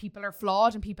also like people are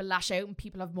flawed and people lash out and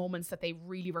people have moments that they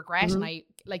really regret. And I,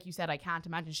 like you said, I can't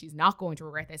imagine she's not going to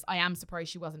regret this. I am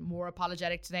surprised she wasn't more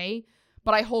apologetic today,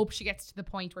 but I hope she gets to the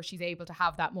point where she's able to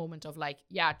have that moment of like,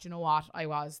 yeah, do you know what? I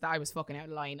was fucking out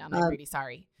of line and I'm really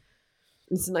sorry.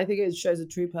 Listen, I think it shows a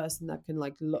true person that can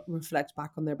like reflect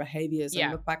back on their behaviors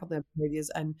and look back on their behaviors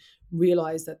and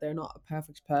realize that they're not a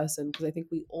perfect person. Because I think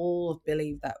we all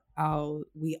believe that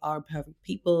we are perfect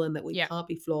people and that we can't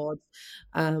be flawed,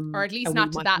 or at least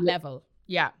not to that level.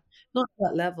 Yeah, not to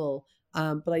that level.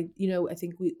 But I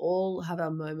think we all have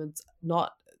our moments.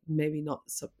 Maybe not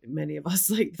so many of us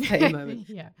like the same moment.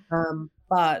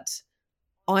 But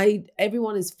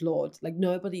everyone is flawed. Like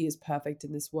nobody is perfect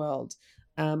in this world.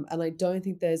 And I don't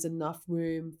think there's enough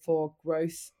room for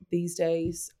growth these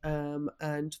days,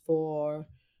 and for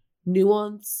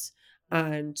nuance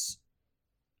and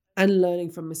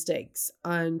learning from mistakes.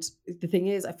 And the thing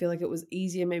is, I feel like it was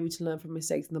easier maybe to learn from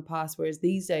mistakes in the past, whereas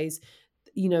these days,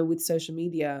 with social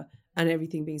media and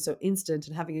everything being so instant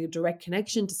and having a direct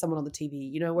connection to someone on the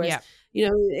TV, whereas,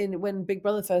 when Big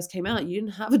Brother first came out, you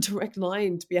didn't have a direct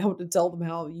line to be able to tell them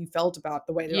how you felt about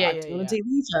the way they're acting on a TV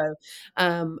show.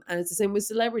 And it's the same with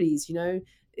celebrities,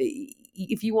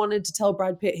 if you wanted to tell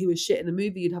Brad Pitt he was shit in a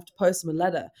movie, you'd have to post him a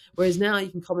letter. Whereas now you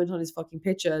can comment on his fucking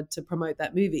picture to promote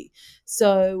that movie.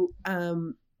 So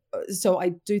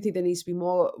I do think there needs to be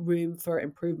more room for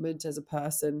improvement as a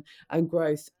person and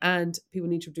growth. And people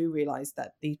need to realize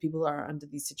that these people are under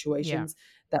these situations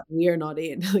that we are not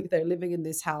in. Like they're living in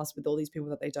this house with all these people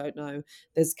that they don't know.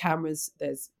 There's cameras,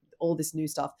 there's all this new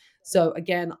stuff. So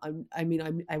again,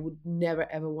 I would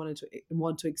never ever want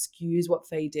to excuse what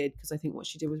Faye did, because I think what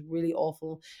she did was really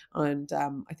awful, and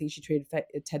I think she treated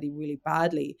Teddy really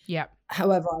badly. Yeah.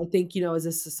 However, I think as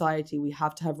a society we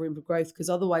have to have room for growth, because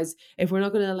otherwise, if we're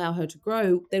not going to allow her to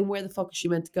grow, then where the fuck is she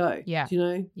meant to go? Yeah. Do you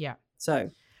know? Yeah.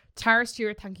 So Tara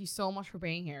Stewart, thank you so much for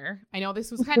being here. I know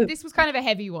this was kind of a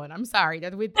heavy one. I'm sorry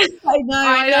that with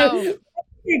I know.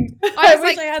 I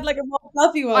wish I had like a more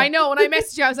fluffy one. I know. When I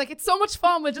messaged you, I was like, it's so much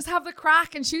fun. We'll just have the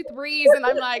crack and shoot the breeze. And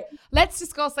I'm like, let's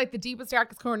discuss like the deepest,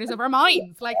 darkest corners of our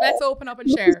minds. Like, let's open up and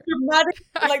share.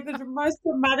 The most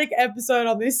dramatic episode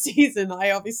on this season,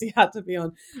 I obviously had to be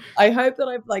on. I hope that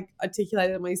I've like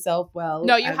articulated myself well.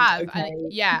 No, you have. Okay.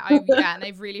 And and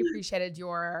I've really appreciated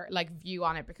your like view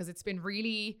on it, because it's been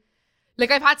really,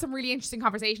 like, I've had some really interesting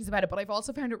conversations about it, but I've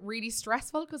also found it really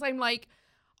stressful, because I'm like,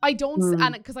 I don't,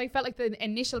 and because I felt like the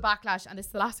initial backlash, and this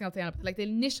is the last thing I'll say on it, like the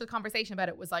initial conversation about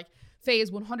it was like, Faye is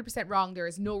 100% wrong. There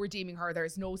is no redeeming her. There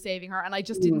is no saving her. And I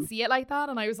just didn't see it like that.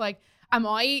 And I was like, am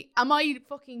I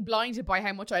fucking blinded by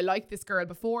how much I liked this girl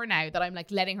before now that I'm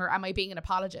like letting her, am I being an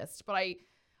apologist? But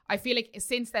I feel like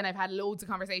since then I've had loads of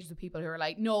conversations with people who are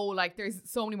like, no, like there's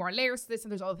so many more layers to this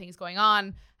and there's other things going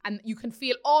on. And you can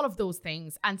feel all of those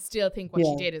things and still think what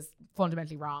she did is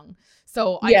fundamentally wrong.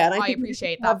 So I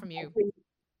appreciate that from you.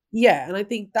 Yeah, and I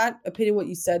think that opinion, what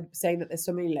you said, saying that there's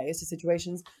so many layers to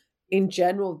situations, in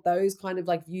general, those kind of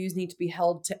like views need to be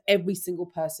held to every single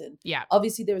person. Yeah.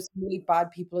 Obviously, there's really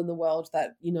bad people in the world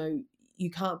that, you know,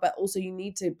 you can't, but also you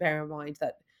need to bear in mind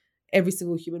that every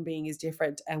single human being is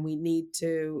different, and we need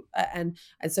to, and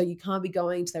so you can't be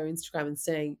going to their Instagram and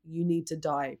saying you need to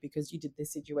die because you did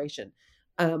this situation.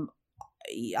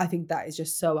 I think that is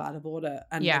just so out of order,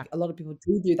 and like, a lot of people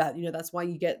do that. You know, that's why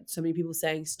you get so many people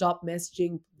saying stop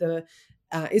messaging the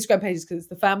Instagram pages, because it's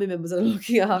the family members that are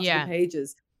looking after the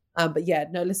pages. But yeah,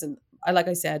 no, listen, like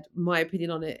I said, my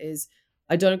opinion on it is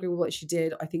I don't agree with what she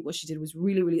did. I think what she did was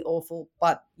really, really awful,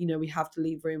 but you know, we have to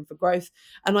leave room for growth.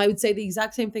 And I would say the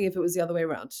exact same thing if it was the other way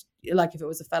around. Like if it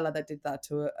was a fella that did that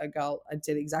to a girl and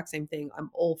did the exact same thing,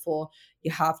 I'm all for,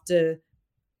 you have to,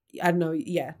 I don't know.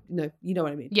 Yeah, no, you know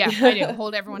what I mean. Yeah, I do.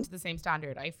 Hold everyone to the same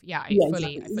standard. I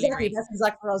fully agree. That's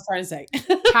exactly what I was trying to say.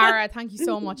 Tara, thank you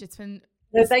so much. It's been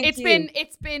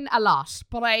it's been a lot,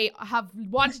 but I have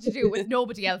wanted to do it with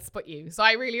nobody else but you. So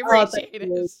I really appreciate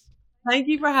it. Thank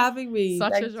you for having me.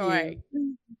 Such a joy.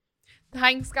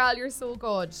 Thanks, Gal. You're so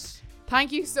good.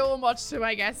 Thank you so much to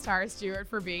my guest, Tara Stewart,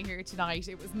 for being here tonight.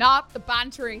 It was not the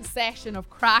bantering session of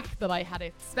crack that I had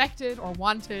expected or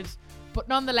wanted, but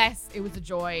nonetheless, it was a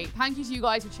joy. Thank you to you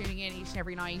guys for tuning in each and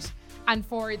every night, and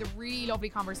for the really lovely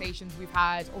conversations we've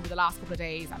had over the last couple of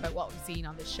days about what we've seen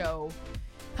on the show.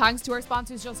 Thanks to our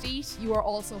sponsors, Just Eat. You are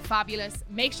also fabulous.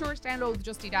 Make sure to download the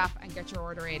Just Eat app and get your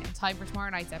order in time for tomorrow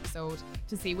night's episode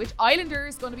to see which Islander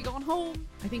is going to be going home.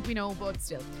 I think we know, but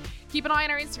still. Keep an eye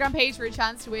on our Instagram page for a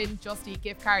chance to win Just Eat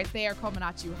gift cards. They are coming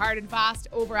at you hard and fast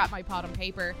over at My Pod on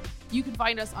Paper. You can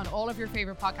find us on all of your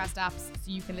favorite podcast apps,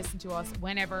 so you can listen to us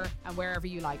whenever and wherever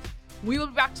you like. We will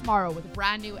be back tomorrow with a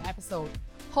brand new episode.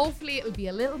 Hopefully it'll be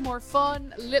a little more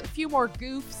fun, a few more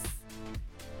goofs.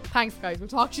 Thanks, guys. We'll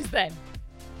talk to you then.